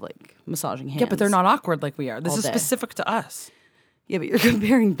job of like massaging hands. yeah, but they're not awkward like we are. This All is day. specific to us. Yeah, but you're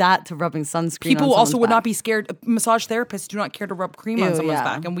comparing that to rubbing sunscreen. People on also someone's would not back. be scared. Massage therapists do not care to rub cream on Ew, someone's yeah.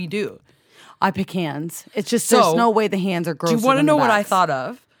 back, and we do. I pick hands. It's just So, there's no way the hands are gross. Do you want to know what I thought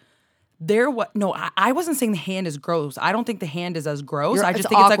of? No, I wasn't saying the hand is gross. I don't think the hand is as gross. I just it's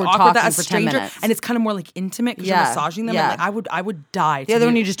think it's like awkward awkward that talking a for 10 stranger, minutes. and it's kind of more like intimate because Yeah, you're massaging them. yeah. And like I would die. The other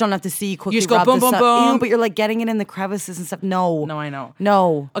one you just don't have to see. Quickly just go rub boom, this boom, up. boom. Ew, but you're like getting it in the crevices and stuff. No, No, I know.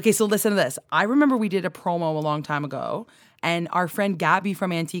 No. Okay, so listen to this. I remember we did a promo a long time ago, and our friend Gabby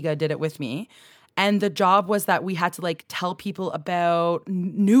from Antigua did it with me. And the job was that we had to like tell people about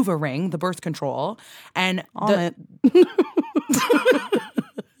NuvaRing, the birth control, and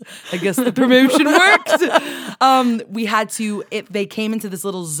I guess the promotion worked. We had to. They came into this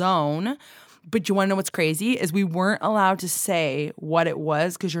little zone. But you want to know what's crazy is we weren't allowed to say what it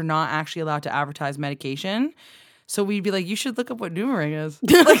was because you're not actually allowed to advertise medication. So we'd be like, you should look up what NuvaRing is.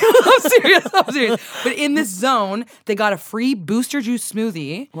 Like, I'm serious. But in this zone, they got a free Booster Juice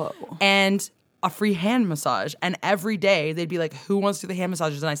smoothie and a free hand massage. And every day they'd be like, who wants to do the hand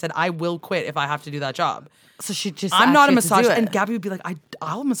massages? And I said, I will quit if I have to do that job. So she just. I'm not a actually had to massager. do it. And Gabby would be like,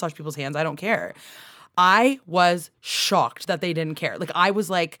 I'll massage people's hands. I don't care. I was shocked that they didn't care. Like, I was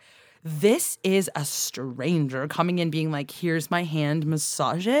like, this is a stranger coming in being like, here's my hand,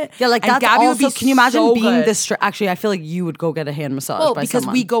 massage it. Yeah, like and that's Gabby also. would be Can you imagine so being good. this? Actually, I feel like you would go get a hand massage. Well, by because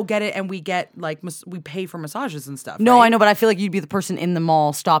someone. we go get it and we get like, we pay for massages and stuff. No, right? I know, but I feel like you'd be the person in the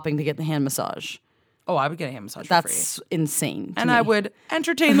mall stopping to get the hand massage. Oh, I would get a hand massage for That's free. insane. to And me. I would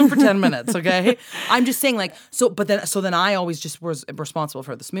entertain them for 10 minutes, okay? I'm just saying, like, so then I always just was responsible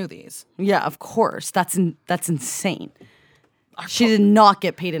for the smoothies. Yeah, of course. That's insane. She did not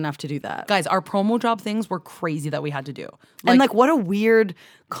get paid enough to do that. Guys, our promo job things were crazy that we had to do. And like, what a weird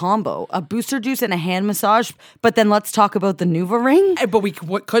combo. A booster juice and a hand massage, but then let's talk about the NuvaRing. But we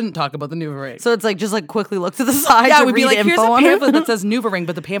couldn't talk about the NuvaRing. So it's like, just like quickly look to the side Yeah, to we'd be read like, here's info a on pamphlet it. that says NuvaRing,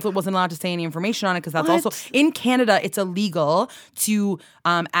 but the pamphlet wasn't allowed to say any information on it because that's also, in Canada, it's illegal to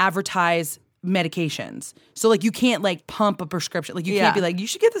advertise medications. So like you can't like pump a prescription. Like you can't be like, you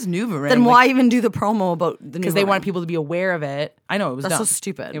should get this NuvaRing. Then like, why even do the promo about the because they NuvaRing? wanted people to be aware of it. I know, it was That's dumb. so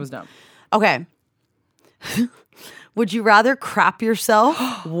stupid. It was dumb. Okay. Would you rather crap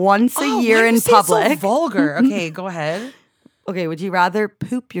yourself once a year Why do in you say it so public? vulgar. Okay, go ahead. Okay, would you rather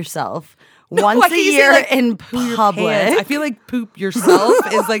poop yourself Why once can't a you say, year like, in poo your public? pants? I feel like poop yourself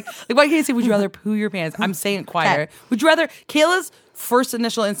is like why can't you say would you rather poo your pants? I'm saying it quieter. Okay. Would you rather Kayla's first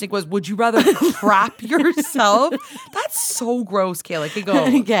initial instinct was would you rather crap yourself? That's so gross, Kayla. Okay, go.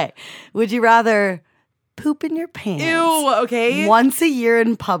 Okay. Would you rather poop in your pants Ew, okay. once a year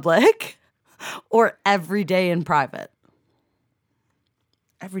in public or every day in private?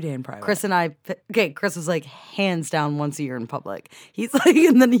 Every day in private. Chris and I, Chris was like, hands down, once a year in public. He's like,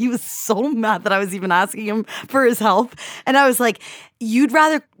 and then he was so mad that I was even asking him for his help. And I was like, you'd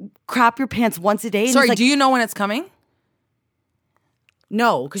rather crap your pants once a day? And Sorry, he's like, do you know when it's coming?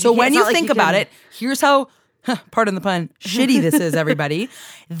 no. 'cause So can't- when it's you not like think about can- it, here's how, pardon the pun, shitty this is, everybody.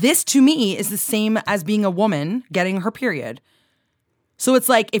 This to me is the same as being a woman getting her period. So it's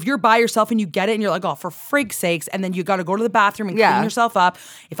like if you're by yourself and you get it and you're like, oh, for frig's sakes, and then you got to go to the bathroom and Yeah. clean yourself up.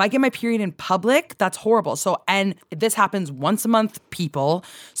 If I get my period in public, that's horrible. So, and this happens once a month, people.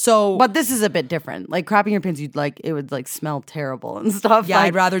 So, But this is a bit different. Like crapping your pants, it would like smell terrible and stuff. yeah, like,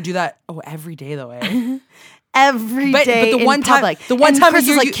 I'd rather do that. Oh, every day though, eh? every day But the in one time- public. the one And time Chris a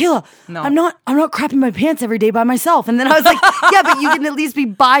year was like, you- Kayla, No. I'm not crapping my pants every day by myself. And then I was like, yeah, but you can at least be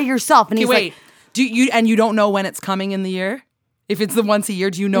by yourself. And Okay, he's wait. like, Do you don't know when it's coming in the year? If it's the once a year,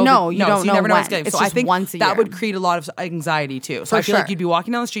 do you know? No, you don't so know never know what's when. coming. It's So I just think once a that year. would create a lot of anxiety too. So For I feel like sure. you'd be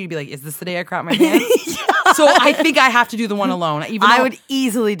walking down the street, you'd be like, "Is this the day I crap my pants?" So I think I have to do the one alone. Even I though- would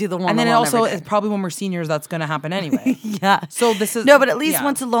easily do the one and then it alone also every day. it's probably when we're seniors that's going to happen anyway. Yeah. So this is no, but at least yeah.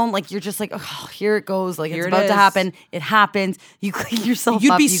 once alone, like you're just like, oh, here it goes. Like Here it's it about to is. happen. It happens. You clean yourself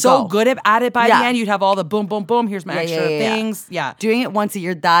You'd up. be you so go. good at it by Yeah. the end. You'd have all the boom, boom, boom. Here's my extra yeah. things. Yeah. Doing it once a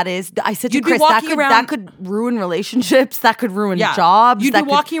year, that is. I said to You'd be Chris, that walking could, around- that could ruin relationships. That could ruin Yeah. jobs. You'd that be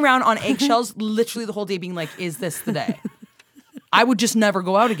could- walking around on eggshells literally the whole day being like, is this the day? I would just never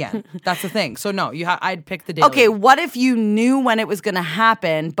go out again. That's the thing. So no, I'd pick the day. Okay, what if you knew when it was going to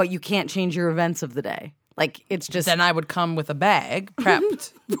happen, but you can't change your events of the day? Like it's just Then I would come with a bag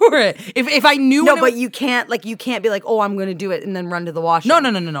prepped for it. If I knew no, when it but was- you can't be like, oh, I'm going to do it and then run to the washroom.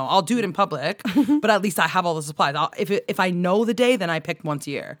 No. I'll do it in public, but at least I have all the supplies. If I know the day, then I pick once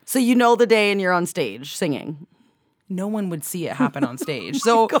a year. So you know the day and you're on stage singing. No one would see it happen on stage.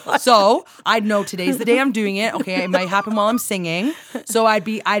 So I'd know today's the day I'm doing it. Okay, it might happen while I'm singing. So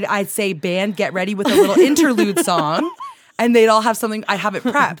I'd say, band, get ready with a little interlude song. And they'd all have something. I'd have it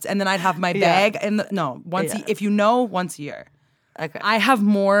prepped, and then I'd have my bag. And if you know, once a year. Okay. I have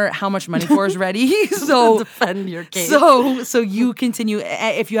more how much money for is ready. So defend your case. So you continue.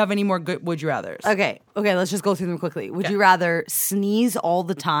 If you have any more good would you rathers. Okay, let's just go through them quickly. Would you rather sneeze all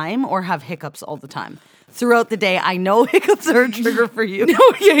the time or have hiccups all the time? Throughout the day, I know hiccups are a trigger for you. No,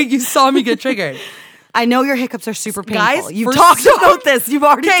 yeah, you saw me get triggered. I know your hiccups are super painful. Guys, You've talked about this. You've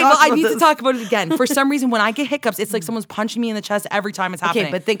already talked about this. Okay, well, I need to talk about it again. For some reason, when I get hiccups, it's like someone's punching me in the chest every time it's happening.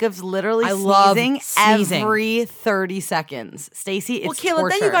 Okay, but think of literally I love sneezing sneezing. every 30 seconds. Stacey, it's well, Kayla,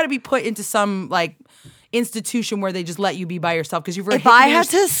 torture. then you got to be put into some like institution where they just let you be by yourself because you've. If I had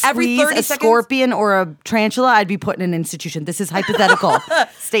to every squeeze 30 a seconds, scorpion or a tarantula, I'd be put in an institution. This is hypothetical.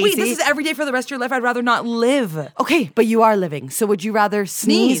 Stacey. Wait, this is every day for the rest of your life. I'd rather not live. Okay, but you are living. So would you rather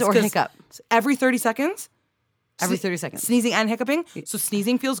sneeze or 'cause hiccup? every 30 seconds? Every 30 seconds. Sneezing and hiccuping. So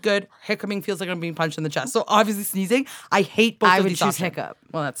sneezing feels good. Hiccuping feels like I'm being punched in the chest. So obviously sneezing, I hate both I of would these choose options. hiccup.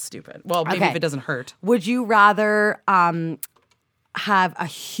 Well, that's stupid. Well, maybe Okay. if it doesn't hurt. Would you rather have a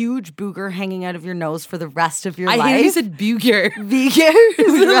huge booger hanging out of your nose for the rest of your I life? hear you said booger. Vegan?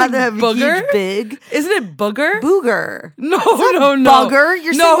 Would you rather have a booger? huge big Isn't it booger? booger? No, It's not no. Bugger?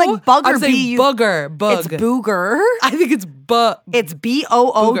 You're saying like bugger. I'm saying B-U- booger. Bug. It's booger. I think it's It's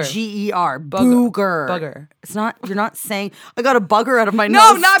BOOGER. Booger. Bugger. It's not. You're not saying I got a bugger out of my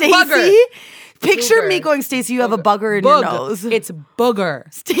No, nose. not Stacey. bugger. Picture Booger. me going, Stacey. You have a bugger in your Bug. nose. It's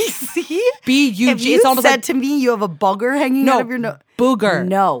booger. Stacey. B-U-G. If you It's almost said like to me you have a bugger hanging No, out of your nose. booger.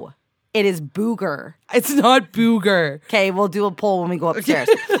 No, it is booger. It's not booger. Okay, we'll do a poll when we go upstairs.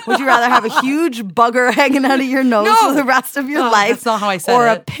 Would you rather have a huge bugger hanging out of your nose No. for the rest of your Oh, life? that's not how I said or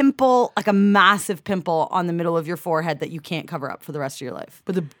a it. pimple, like a massive pimple on the middle of your forehead that you can't cover up for the rest of your life?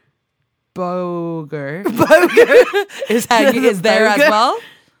 But the booger is hanging, is there as Booger? well.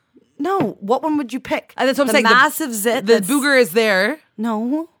 No, what one would you pick? And that's what I'm the saying. Massive zit. The that's- booger is there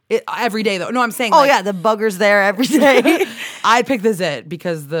No. every day though. No, I'm saying. Oh like, yeah, the bugger's there every day. I'd pick the zit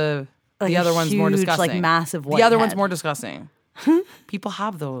because the Like a other one's more huge, disgusting. like, massive The white other one's head. more disgusting. People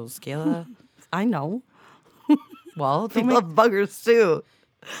have those, Kayla. I know. Well, don't People have buggers too.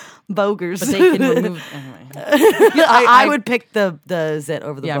 Bogers. but they can remove. Anyway. I would pick the zit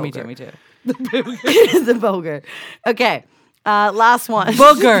over the Yeah, boger. me too. The boger. Okay. Last one.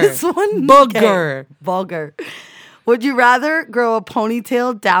 Booger. This one. Booger. Okay. Booger. Would you rather grow a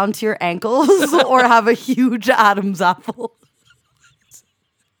ponytail down to your ankles or have a huge Adam's apple?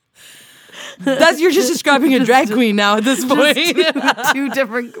 You're just describing a drag queen now at this point. Two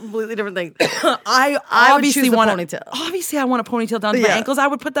different, completely different things. I I would obviously choose a want ponytail. Obviously, I want a ponytail down to my Yeah. ankles. I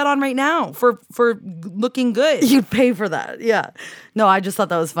would put that on right now for looking good. You'd pay for that, yeah. No, I just thought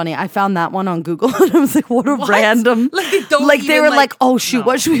that was funny. I found that one on Google and I was like, what a random. Like, they don't Like they even, were like- like, oh shoot, No.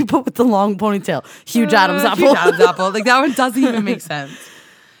 what should we put with the long ponytail? Huge Adam's apple. Huge Adam's apple. Like that one doesn't even make sense.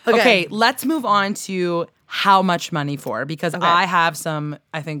 Okay, let's move on to how much money for because I have some,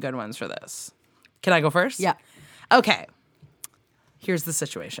 I think, good ones for this. Can I go first? Yeah. Okay. Here's the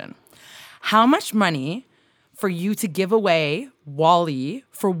situation. How much money for you to give away Wally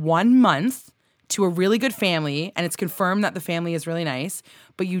for 1 month to a really good family, and it's confirmed that the family is really nice,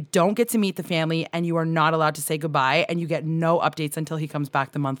 but you don't get to meet the family and you are not allowed to say goodbye and you get no updates until he comes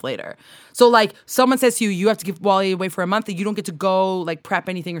back the month later. So like someone says to you, you have to give Wally away for a month and you don't get to go like prep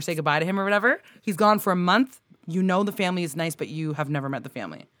anything or say goodbye to him or whatever. He's gone for a month. You know the family is nice, but you have never met the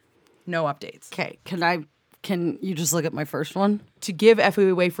family. No updates. Okay, can you just look at my first one? To give Effie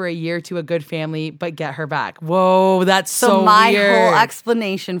away for a year to a good family, but get her back. Whoa, that's so, So my weird. whole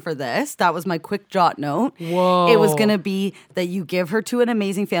explanation for this, that was my quick jot note. Whoa. It was going to be that you give her to an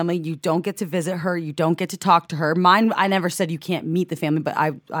amazing family. You don't get to visit her. You don't get to talk to her. Mine, I never said you can't meet the family, but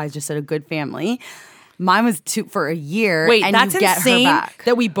I just said a good family. Mine was for a year. Wait, and that's you get insane her back.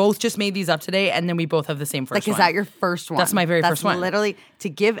 that we both just made these up today and then we both have the same first Like, one. is that your first one? That's my very first one. That's literally to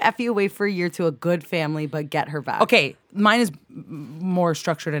give Effie away for a year to a good family, but get her back. Okay, mine is more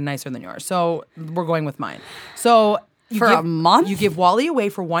structured and nicer than yours. So we're going with mine. So For a month? You give Wally away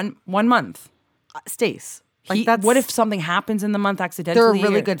for one month. Stace. Like that's What if something happens in the month accidentally? They're a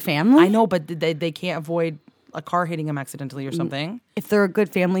really or- good family? I know, but they can't avoid a car hitting him accidentally or something. if they're a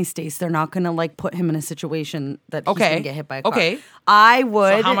good family, Stace, they're not going to like put him in a situation that he's Okay. going to get hit by a car. Okay. I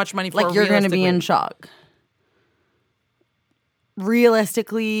would. So how much money for like you're going to be realistically? in shock.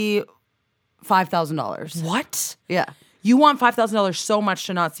 realistically, $5,000. What? Yeah. You want $5,000 so much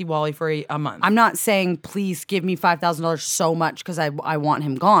to not see Wally for a month? I'm not saying please give me $5,000 so much because I want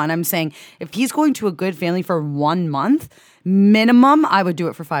him gone. I'm saying if he's going to a good family for 1 month, minimum, I would do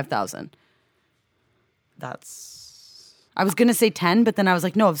it for $5,000. I was gonna say 10, but then I was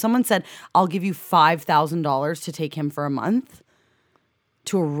like, no. If someone said I'll give you $5,000 to take him for a month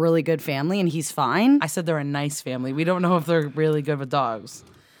to a really good family and he's fine, I said they're a nice family. We don't know if they're really good with dogs.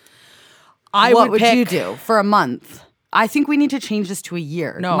 what would you do for a month? I think we need to change this to a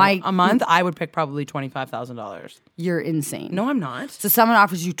year. No, a month, I would pick probably $25,000. You're insane. No, I'm not. So someone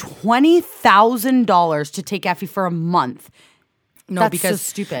offers you $20,000 to take Effie for a month. No, That's because so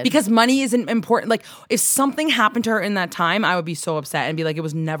stupid. Because money isn't important. Like, if something happened to her in that time, I would be so upset and be like, it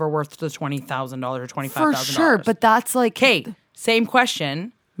was never worth the $20,000 or $25,000. For sure, but that's like... Kate, same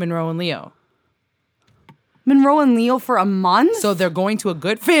question, Monroe and Leo. Monroe and Leo for a month? So they're going to a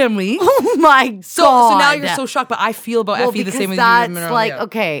good family. Oh my God. So now you're so shocked, but I feel about Effie the same as you and Monroe like, and Leo.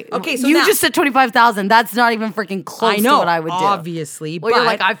 okay, so you now, just said $25,000. That's not even freaking close I know, to what I would do. obviously. Well, but you're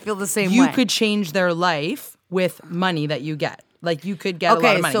like, I feel the same way. You could change their life with money that you get. Like, you could get a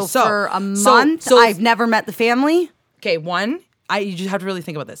lot of money. So for a month, I've never met the family? Okay, one, you just have to really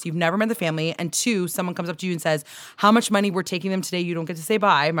think about this. You've never met the family. And two, someone comes up to you and says, how much money we're taking them today? You don't get to say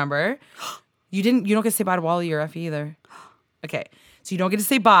bye, remember? You don't get to say bye to Wally or Effie either. Okay, so you don't get to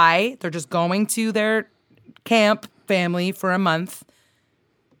say bye. They're just going to their camp family for a month.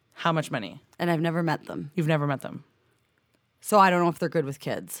 How much money? And I've never met them. You've never met them. So I don't know if they're good with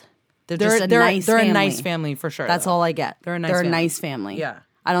kids. They're a nice family. family for sure. That's all I get. They're a nice family. Yeah.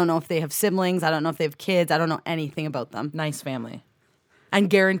 I don't know if they have siblings. I don't know if they have kids. I don't know anything about them. Nice family. And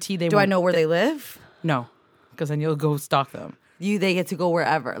guarantee they Do won't. I know where they live? No, because then you'll go stalk them. They get to go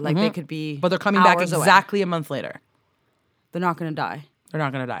wherever. Like they could be But they're coming back hours away. exactly a month later. They're not going to die. They're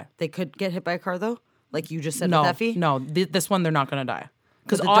not going to die. They could get hit by a car though, like you just said No, with Effie. no. This one, they're not going to die.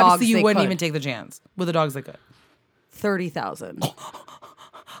 Because the obviously dogs, you they wouldn't could. even take the chance. With the dogs, they could. 30,000.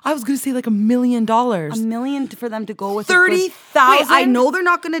 I was going to say like $1 million. $1 million for them to go with 30,000? Wait, I know they're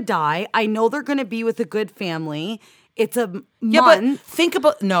not going to die. I know they're going to be with a good family. It's a Yeah, month. but think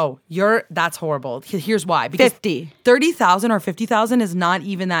about that's horrible. Here's why. Because 50. 30,000 or 50,000 is not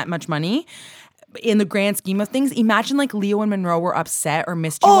even that much money. In the grand scheme of things, imagine like Leo and Monroe were upset or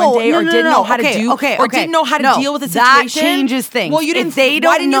missed you one day or didn't know how to do or didn't know how to deal with a situation. That changes things. Well, you didn't. If they why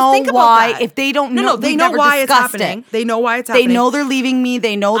don't didn't know you think about why, that? if they don't know, no, they we've know never why it's discussed happening. it. They know why it's They happening. know they're leaving me.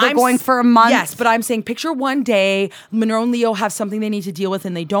 They know they're going for a month. Yes, but I'm saying picture one day Monroe and Leo have something they need to deal with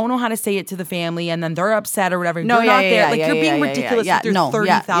and they don't know how to say it to the family and then they're upset or whatever. No, you're yeah, not yeah, there. yeah, Like yeah, you're being yeah, ridiculous yeah, with your no,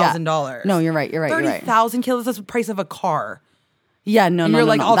 yeah, $30,000. No, you're right. You're right. You're right. 30,000 kilos. That's the price of a car. Yeah, no, And no, you're no,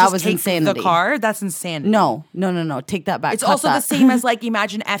 like, no. I'll That just was take insanity. the car. That's insanity. No. Take that back. It's Cut also the that. same as like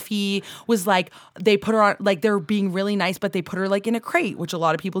imagine Effie was like they put her on like they're being really nice, but they put her like in a crate, which a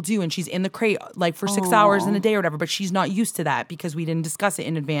lot of people do, and she's in the crate like for 6 hours in a day or whatever. But she's not used to that because we didn't discuss it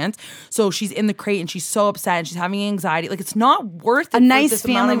in advance. So she's in the crate and she's so upset and she's having anxiety. Like it's not worth it. A for nice this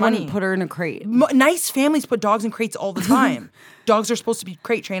amount family of money. wouldn't put her in a crate. Nice families put dogs in crates all the time. Dogs are supposed to be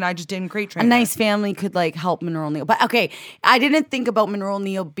crate trained. I just didn't crate train. A nice family could like help Monroe and Leo. But okay, I didn't think about Monroe and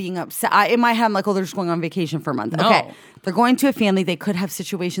Leo being upset. In my head, I'm like, oh, they're just going on vacation for a month. No. Okay, they're going to a family. They could have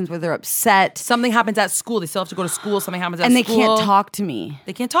situations where they're upset. Something happens at school. They still have to go to school. Something happens at and they school. can't talk to me.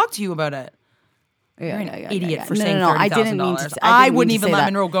 They can't talk to you about it. You're an idiot for saying no, I didn't mean $30,000. to. I didn't wouldn't mean to even say let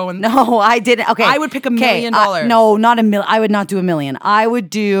that. Monroe go and- No, I didn't. Okay, I would pick $1 million. No, not $1 million. I would not do $1 million. I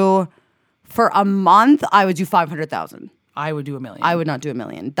would do for a month. I would do 500,000. I would do $1 million. I would not do $1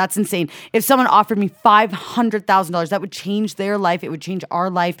 million. That's insane. If someone offered me $500,000, that would change their life. It would change our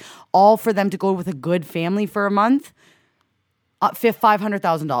life. All for them to go with a good family for a month.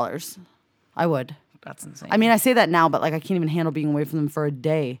 $500,000. I would. That's insane. I mean, I say that now, but like I can't even handle being away from them for a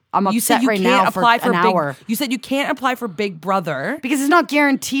day. I'm you said upset you right can't now apply for an hour You said you can't apply for Big Brother. because it's not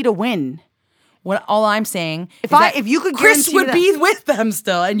guaranteed to win. What all I'm saying If is that you could Chris guarantee would that- be with them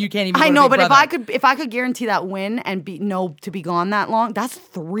still, and you can't even. I go know, to but Big Brother. if I could guarantee that win and to be gone that long, that's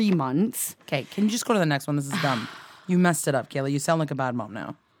 3 months. Okay, can you just go to the next one? This is dumb. You messed it up, Kayla. You sound like a bad mom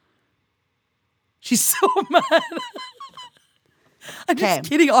now. She's so mad. I'm Okay. just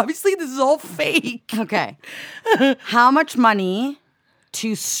kidding. Obviously, this is all fake. Okay. How much money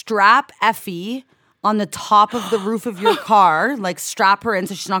to strap Effie on the top of the roof of your car, like strap her in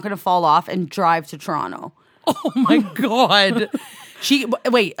so she's not going to fall off and drive to Toronto? Oh my god.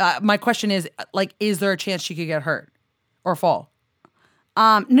 My question is, like, is there a chance she could get hurt or fall?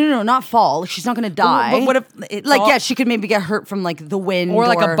 No, not fall. She's not going to die. But what if it's yeah, she could maybe get hurt from like the wind or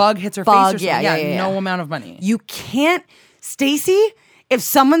like a bug hits her face or something? Yeah. No amount of money. You can't Stacey, if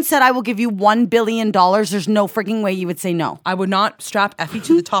someone said I will give you $1 billion, there's no freaking way you would say no. I would not strap Effie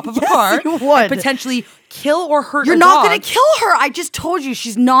to the top of a car. You would. And potentially kill or hurt You're a not dog. going to kill her. I just told you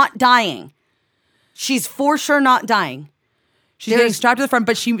she's not dying. She's for sure not dying. She's getting strapped to the front,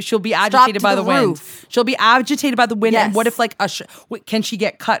 but she'll be agitated by the wind. roof. She'll be agitated by the wind. Yes. And what if like can she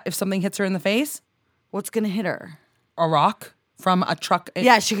get cut if something hits her in the face? What's going to hit her? A rock from a truck?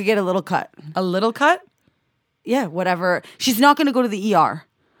 Yeah, she could get a little cut. A little cut? Yeah, whatever. She's not going to go to the ER.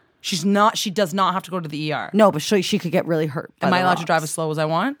 She's not. She does not have to go to the ER. No, but she could get really hurt. Am I allowed to drive as slow as I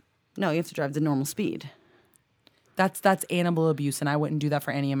want? No, you have to drive the normal speed. That's animal abuse, and I wouldn't do that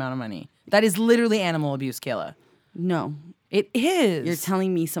for any amount of money. That is literally animal abuse, Kayla. No. It is. You're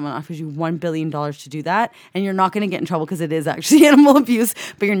telling me someone offers you $1 billion to do that, and you're not going to get in trouble because it is actually animal abuse,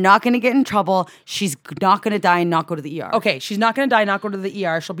 but you're not going to get in trouble. She's not going to die and not go to the ER. Okay, she's not going to die, not go to the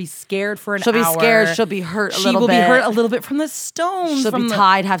ER. She'll be scared for an hour. She'll be scared. She'll be hurt a little bit. She will be hurt a little bit from the stones. She'll be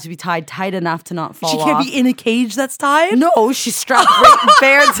tied, have to be tied tight enough to not fall off. She can't be in a cage that's tied? No, she's strapped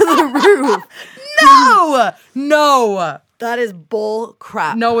bare to the roof. No. That is bull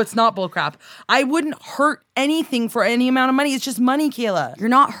crap. No, it's not bull crap. I wouldn't hurt anything for any amount of money. It's just money, Kayla. You're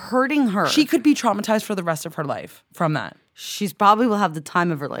not hurting her. She could be traumatized for the rest of her life from that. She's probably will have the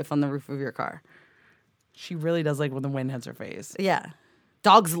time of her life on the roof of your car. She really does like when the wind hits her face. Yeah.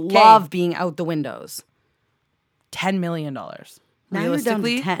 Dogs love being out the windows. $10 million. Now you're down to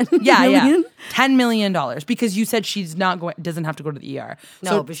Realistically, 10 yeah, million? $10 million because you said she's not going, doesn't have to go to the ER.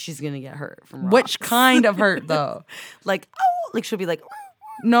 No, but she's gonna get hurt from rocks. Which kind of hurt though? Like, oh, like she'll be like,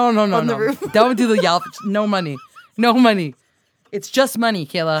 No. On the roof. Don't do the yelp. No money. It's just money,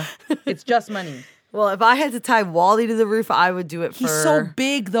 Kayla. It's just money. well, if I had to tie Wally to the roof, I would do it for. He's so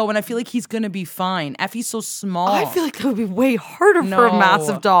big though, and I feel like he's gonna be fine. Effie's so small. I feel like that would be way harder for a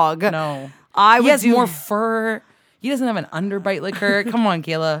massive dog. No, I would He has do more fur. He doesn't have an underbite like her. Come on,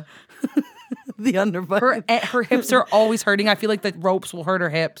 Kayla. the underbite. Her hips are always hurting. I feel like the ropes will hurt her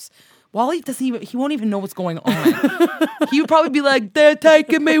hips. Wally he won't even know what's going on. He would probably be like, they're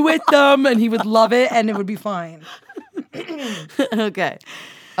taking me with them. And he would love it and it would be fine. Okay.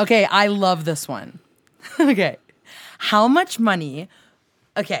 Okay, I love this one. Okay. How much money?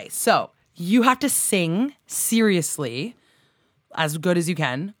 Okay, so you have to sing seriously, as good as you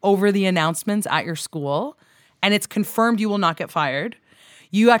can, over the announcements at your school. And it's confirmed you will not get fired.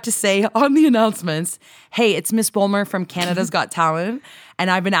 You have to say on the announcements, hey, it's Miss Bulmer from Canada's Got Talent, and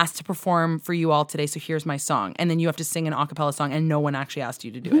I've been asked to perform for you all today, so here's my song. And then you have to sing an a cappella song, and no one actually asked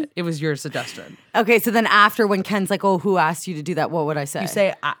you to do it. It was your suggestion. Okay, so then after when Ken's like, oh, who asked you to do that? What would I say? You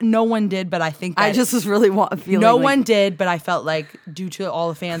say, no one did, but I think that I just was really feeling no like, one did, but I felt like due to all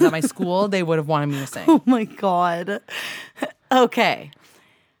the fans at my school, they would have wanted me to sing. Oh my God. Okay.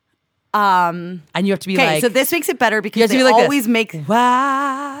 And you have to be Okay, like, so this makes it better you because have to they be like this. always make.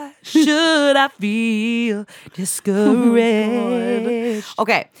 Why should I feel discouraged?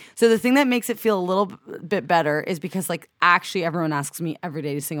 Okay, so the thing that makes it feel a little bit better is because like actually everyone asks me every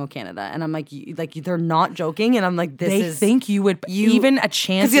day to sing "O Canada," and I'm like they're not joking, and I'm like They think you would even a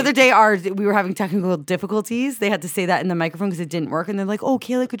chance. Because the other day we were having technical difficulties. They had to say that in the microphone because it didn't work, and they're like, "Oh,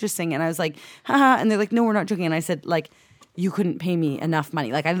 Kayla could just sing," and I was like, "Haha," and they're like, "No, we're not joking," and I said like, you couldn't pay me enough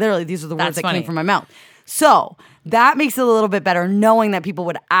money. Like I literally, these are the words That's that funny. came from my mouth. So that makes it a little bit better knowing that people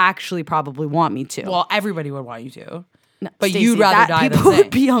would actually probably want me to. Well, everybody would want you to. No, But Stacey, you'd rather that die than people sing.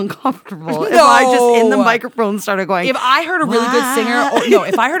 would be uncomfortable if I just in the microphone started going. If I heard a really good singer,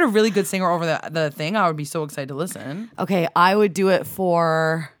 if I heard a really good singer over the thing, I would be so excited to listen. Okay, I would do it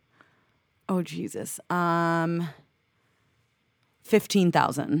for, oh Jesus,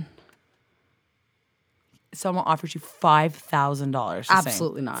 15,000. Someone offers you $5,000 to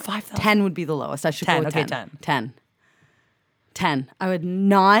Absolutely sing. not. 5,000. 10 would be the lowest. I should 10, go with okay, 10. 10. 10. I would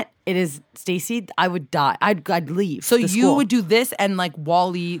not. It is Stacey. I would die. I'd leave. So the you school. would do this and like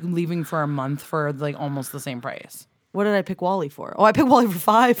Wally leaving for a month for like almost the same price. What did I pick Wally for? Oh, I picked Wally for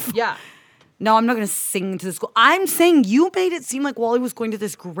 5. Yeah. No, I'm not going to sing to the school. I'm saying you made it seem like Wally was going to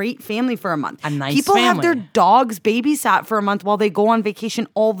this great family for a month. A nice People have their family. dogs babysat for a month while they go on vacation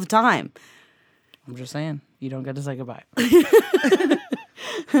all the time. I'm just saying, you don't get to say goodbye.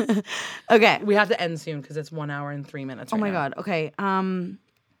 Okay. We have to end soon because it's 1 hour and 3 minutes. Oh right my now. God. Okay.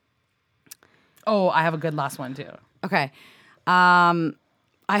 Oh, I have a good last one too. Okay. I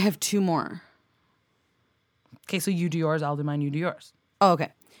have 2 more. Okay, so you do yours, I'll do mine, you do yours. Oh, okay.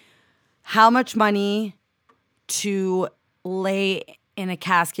 How much money to lay in a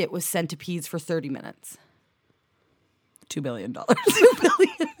casket with centipedes for 30 minutes? $2 billion. $2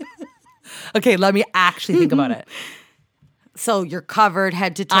 billion. Okay, let me actually think about it. So you're covered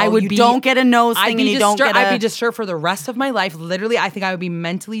head to toe. I would you don't get a nose thing, and you don't get I'd be disturbed for the rest of my life. Literally, I think I would be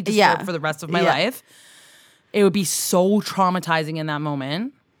mentally disturbed for the rest of my life. It would be so traumatizing in that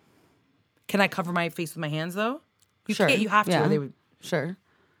moment. Can I cover my face with my hands though? You Sure. can't. You have to. Yeah. Or they would. Sure.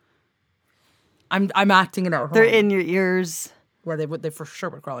 I'm acting it out. They're in your ears. Where they for sure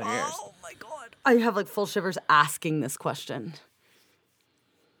would crawl in your ears. Oh my God. I have like full shivers asking this question.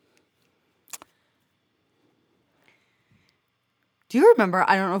 Do you remember,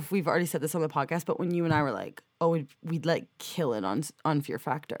 I don't know if we've already said this on the podcast, but when you and I were like, oh, we'd like kill it on Fear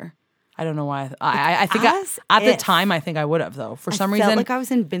Factor. I don't know why. I think at the time I think I would have though. For some reason, I felt like I was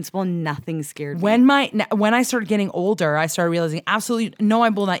invincible and nothing scared me. When I started getting older, I started realizing absolutely no, I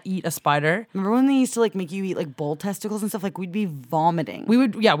will not eat a spider. Remember when they used to like make you eat like bull testicles and stuff? Like we'd be vomiting.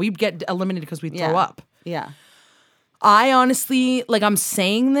 We'd get eliminated because we'd throw up. Yeah. I honestly, like, I'm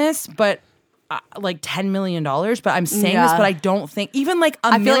saying this, but like $10 million, but I'm saying this, but I don't think even like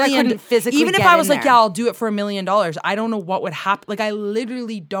a million. I feel like I couldn't physically even if get I was in like, there. yeah, I'll do it for $1 million. I don't know what would happen. Like, I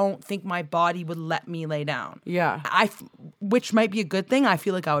literally don't think my body would let me lay down. Yeah. Which might be a good thing. I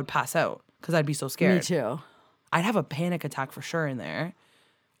feel like I would pass out because I'd be so scared. Me too. I'd have a panic attack for sure in there.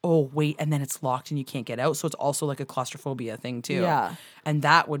 Oh, wait, and then it's locked and you can't get out. So it's also like a claustrophobia thing too. Yeah. And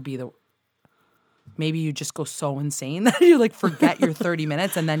that would be maybe you just go so insane that you like forget your 30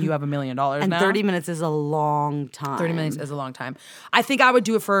 minutes and then you have $1 million And now. 30 minutes is a long time. 30 minutes is a long time. I think I would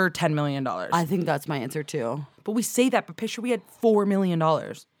do it for $10 million. I think that's my answer too. But we say that, but picture we had $4 million.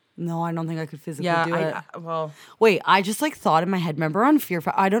 No, I don't think I could physically Yeah, do it. well, Wait, I just like thought in my head, remember on Fear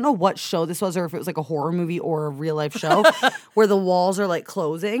Factor, I don't know what show this was or if it was like a horror movie or a real life show where the walls are like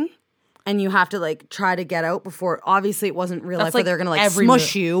closing and you have to like try to get out before, obviously it wasn't real life where they're gonna like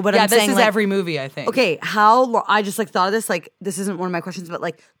smush you, but I'm saying this is like, every movie, I think. okay, how long, I just like thought of this, like this isn't one of my questions, but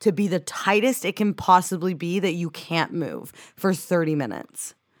like to be the tightest it can possibly be that you can't move for 30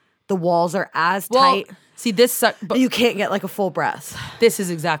 minutes. The walls are as tight. See, this but you can't get like a full breath. this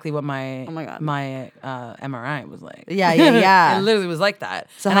is exactly what my my God. my MRI was like. Yeah. It literally was like that.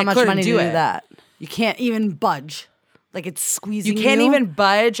 So And how I much couldn't money to do it. that? You can't even budge. Like it's squeezing you. You can't even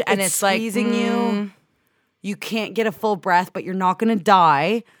budge, and it's like squeezing you. You can't get a full breath, but you're not going to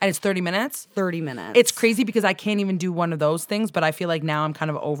die. and it's 30 minutes. 30 minutes. It's crazy because I can't even do one of those things, but I feel like now I'm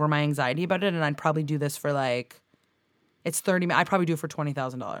kind of over my anxiety about it, and I'd probably do this for like, it's 30 minutes. I'd probably do it for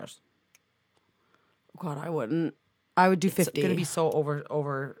 $20,000. God, I wouldn't. I would do 50. It's gonna be so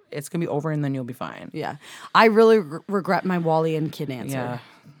over. It's gonna be over, and then you'll be fine. Yeah. I really regret my Wally and Kid answer. Yeah.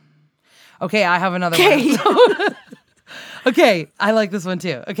 Okay, I have another one. Okay, I like this one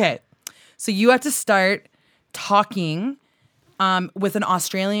too. Okay, so you have to start talking with an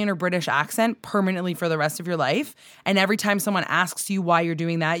Australian or British accent permanently for the rest of your life. And every time someone asks you why you're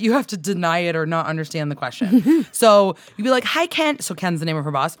doing that, you have to deny it or not understand the question. So you'd be like, "Hi, Ken." So Ken's the name of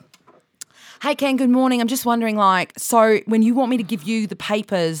her boss. "Hey, Ken, good morning. I'm just wondering, like, so when you want me to give you the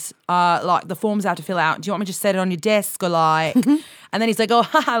papers, like the forms out to fill out, do you want me to just set it on your desk or like?" And then he's like, "Oh,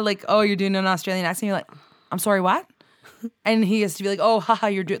 haha, like, oh, you're doing an Australian accent." You're like, "I'm sorry, what?" And he has to be like, "Oh, haha,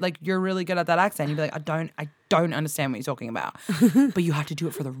 you're really good at that accent." You'd be like, I don't understand what you're talking about. But you have to do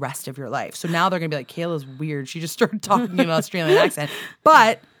it for the rest of your life. So now they're gonna be like, "Kayla's weird. She just started talking in an Australian accent."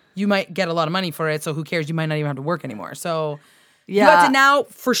 But you might get a lot of money for it, so who cares? You might not even have to work anymore. So you have to now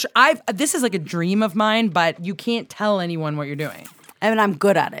for sure. This is like a dream of mine, but you can't tell anyone what you're doing. I mean, I'm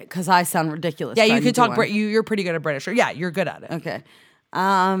good at it because I sound ridiculous. Yeah, you trying could to do talk. one. You're pretty good at British. Or, yeah, you're good at it. Okay.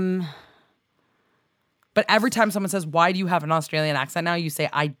 But every time someone says, "Why do you have an Australian accent now?" you say,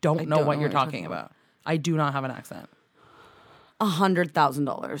 I don't know what you're talking about. I do not have an accent.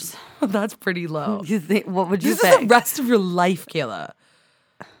 $100,000. That's pretty low. You think? What would you This say? is the rest of your life, Kayla.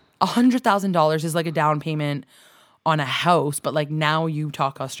 $100,000 is like a down payment on a house, but like now you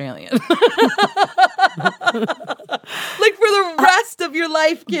talk Australian. Like for the rest of your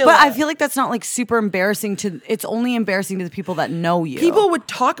life, Kayla. But I feel like that's not like super embarrassing to. It's only embarrassing to the people that know you. people would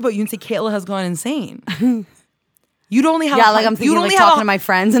talk about you and say Kayla has gone insane. You'd only have Yeah, like I'm thinking like talking to my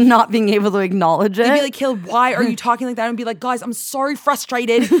friends and not being able to acknowledge it. They'd be like, Kayla, why are you talking like that? And be like, guys, I'm so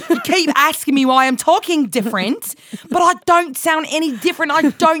frustrated. You keep asking me why I'm talking different, but I don't sound any different. I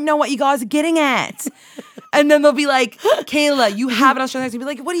don't know what you guys are getting at. And then they'll be like, Kayla, you have an Australian accent. Be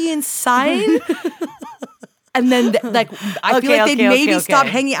like, what are you, insane? And then I feel like they'd maybe stop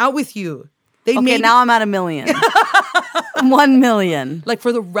hanging out with you. Now I'm at $1 million. 1 million. Like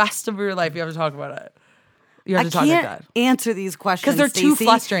for the rest of your life, you have to talk about it. You have to talk like that. Answer these questions 'Cause they're too Stacey.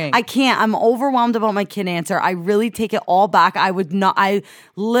 flustering. I can't. I'm overwhelmed about my kid answer. I really take it all back. I would not. I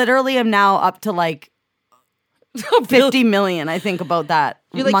literally am now up to like 50 million, I think, about that.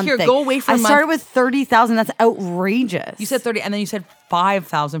 You're like, month here, thing. go away for a I month. started with 30,000. That's outrageous. You said 30, and then you said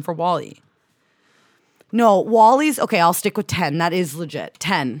 5,000 for Wally. No, Wally's, okay, I'll stick with 10. That is legit.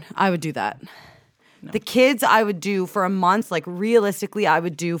 10. I would do that. No. The kids, I would do for a month. Like, realistically, I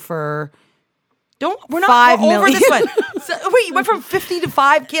would do for... We're not 5 over million. this one. So, wait, you went from 50 to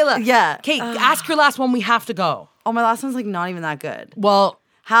 5, Kayla. Yeah. Okay, ask your last one. We have to go. Oh, my last one's like not even that good. Well...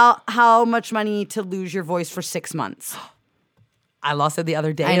 How much money to lose your voice for 6 months? I lost it the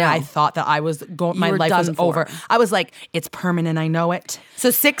other day, I and know. I thought that I was going. My were life was done for. over. I was like, it's permanent. I know it. So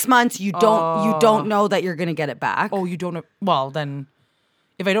 6 months, you don't know that you're gonna get it back. Oh, you don't know. Well, then,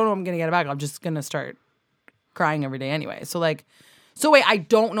 if I don't know I'm gonna get it back, I'm just gonna start crying every day anyway. So like, wait, I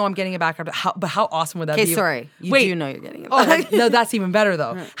don't know I'm getting it back. But how awesome would that be? Okay, sorry. You do know you're getting it Oh, back. no, that's even better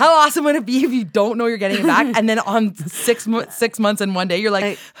though. How awesome would it be if you don't know you're getting it back, and then on 6 months and one day you're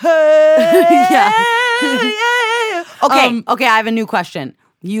like, hey, yeah. Okay, I have a new question.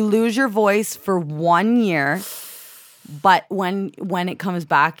 You lose your voice for 1 year, but when it comes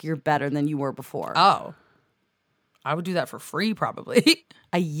back, you're better than you were before. Oh, I would do that for free probably.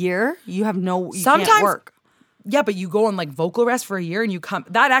 A year? You have you Sometimes can't work. Yeah, but you go on like vocal rest for a year and you come.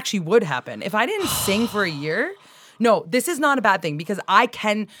 That actually would happen if I didn't sing for a year. No, this is not a bad thing because I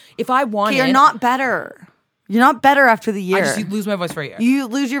can if I want. Okay, you're not better. You're not better after the year. I just lose my voice for a year. You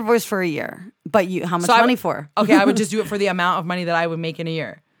lose your voice for a year, but how much money for? Okay, I would just do it for the amount of money that I would make in a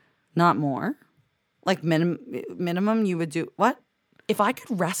year. Not more. Like minimum, you would do what? If I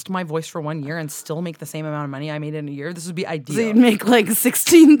could rest my voice for 1 year and still make the same amount of money I made in a year, this would be ideal. So you'd make like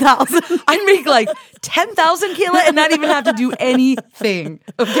 16,000. I'd make like 10,000, Kayla, and not even have to do anything.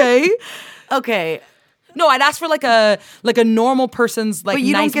 Okay. Okay. No, I'd ask for like a normal person's like But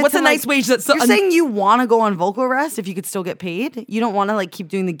you nice. don't get What's to, a nice wage that's you're saying you want to go on vocal rest if you could still get paid? You don't want to like keep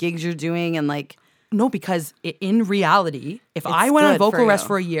doing the gigs you're doing and like. No, because in reality, if I went on good vocal for rest you.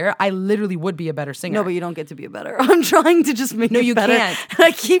 for a year, I literally would be a better singer. No, but you don't get to be a better. I'm trying to just make it you better. can't. And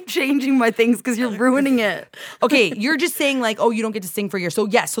I keep changing my things because you're ruining it. Okay, you're just saying like, oh, you don't get to sing for a year. So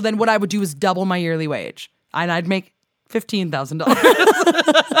yes, so then what I would do is double my yearly wage, and I'd make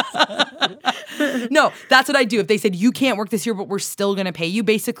 $15,000. No, that's what I do. If they said you can't work this year, but we're still gonna pay you,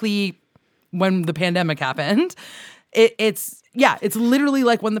 basically, when the pandemic happened, it's literally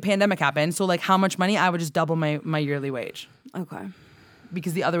like when the pandemic happened. So like how much money? I would just double my yearly wage. Okay.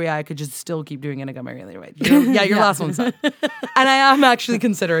 Because the other way I could just still keep doing it and I got my yearly wage. Your last one's done. And I am actually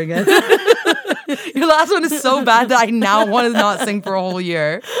considering it. Your last one is so bad that I now want to not sing for a whole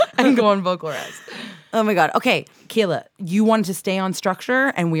year and go on vocal rest. Oh my God. Okay. Kayla, you wanted to stay on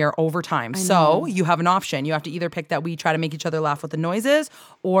structure and we are over time. So you have an option. You have to either pick that we try to make each other laugh with the noises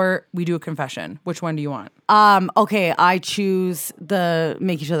or we do a confession. Which one do you want? Okay, I choose the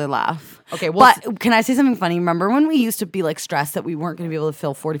make each other laugh. Okay, well, but can I say something funny? Remember when we used to be like stressed that we weren't going to be able to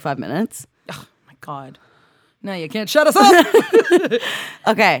fill 45 minutes? Oh my God. No, you can't shut us up.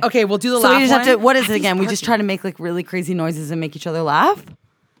 Okay. Okay, we'll do the so laugh we just have to, one. what is it again? We just try to make like really crazy noises and make each other laugh?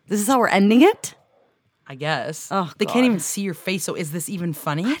 This is how we're ending it? I guess. Oh, they God. can't even see your face, so is this even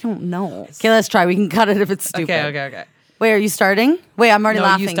funny? I don't know. Okay, let's try. We can cut it if it's stupid. Okay. Wait, are you starting? Wait, I'm already No,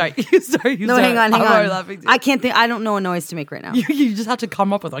 laughing. you start. No, hang on. I'm already laughing too. I can't think. I don't know a noise to make right now. You just have to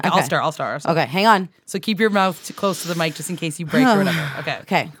come up with like, Okay. I'll start. Okay, hang on. So keep your mouth close to the mic just in case you break or whatever. Okay.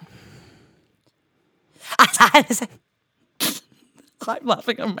 Okay. I'm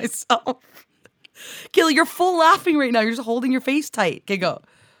laughing at myself. Kayla, you're full laughing right now. You're just holding your face tight. Okay, go.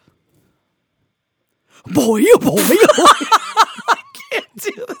 Boy. I can't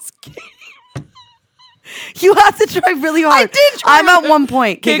do this game. You have to try really hard. I did try. I'm at 1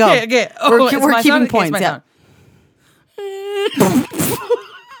 point. Okay, go. Okay. We're it's we're my keeping sound? Okay, it's points. my Yeah. sound.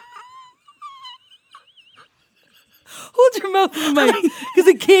 Hold your mouth to the mic because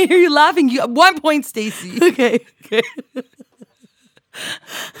I can't hear you laughing. You 1 point, Stacey. Okay.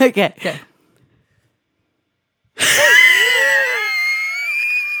 Okay. Okay.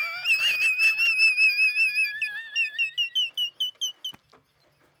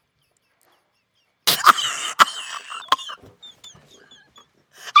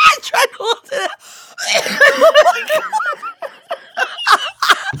 I tried to hold it.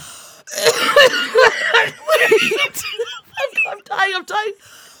 Wait. I'm dying.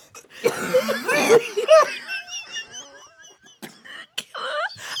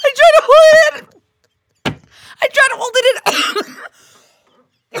 I tried to hold it in.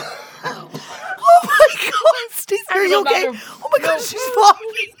 Oh my God, Stacey, are you okay? Oh my God, she's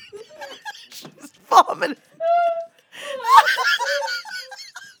vomiting. She's vomiting.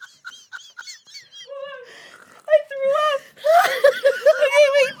 I threw up. Okay,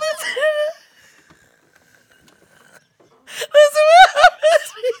 wait, listen.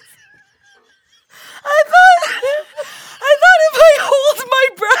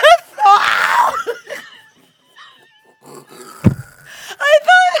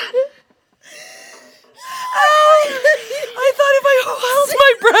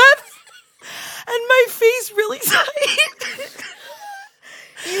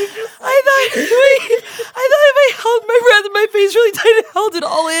 if I held my breath and my face really tight and held it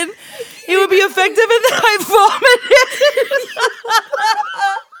all in, it would be effective, and then I vomited.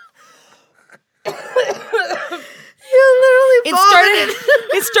 You literally vomited.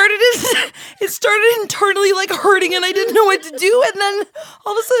 It started internally like hurting, and I didn't know what to do, and then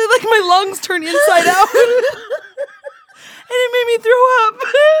all of a sudden like my lungs turned inside out. And it made me throw up.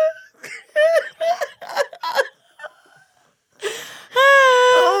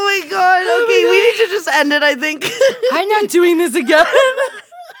 Oh my God. Okay, we need to just end it, I think. I'm not doing this again.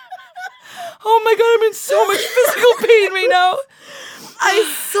 Oh my God, I'm in so much physical pain right now. I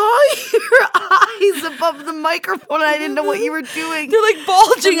saw your eyes above the microphone and I didn't know what you were doing. They're like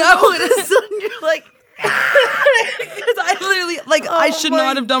bulging out. All of a sudden you're like... Because I literally, I should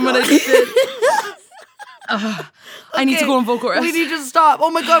not have done what I just did. I need to go on full chorus. We need to stop. Oh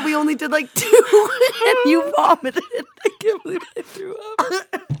my God, we only did like 2 and you vomited. I can't believe I threw up. Oh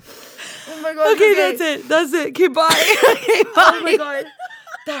my God. Okay, that's it. Okay, bye. Okay, bye. Oh my God.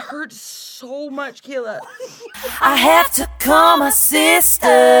 That hurts so much, Kayla. I have to call my sister.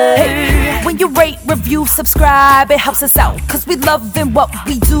 Hey, when you rate, review, subscribe, it helps us out. Cause we loving what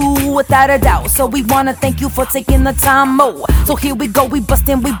we do without a doubt. So we wanna thank you for taking the time, oh. So here we go, we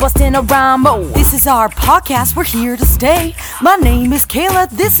bustin' a rhyme, oh. This is our podcast, we're here to stay. My name is Kayla,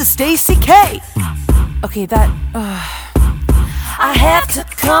 this is Stacey K. Okay, I have to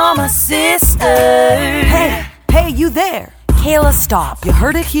call my sister. Hey, you there? Kayla, stop. You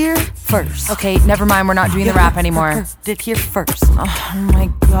heard it here first. Okay, never mind. We're not doing the rap anymore. Heard it here first. Oh my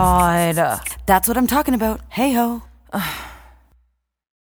God. That's what I'm talking about. Hey ho.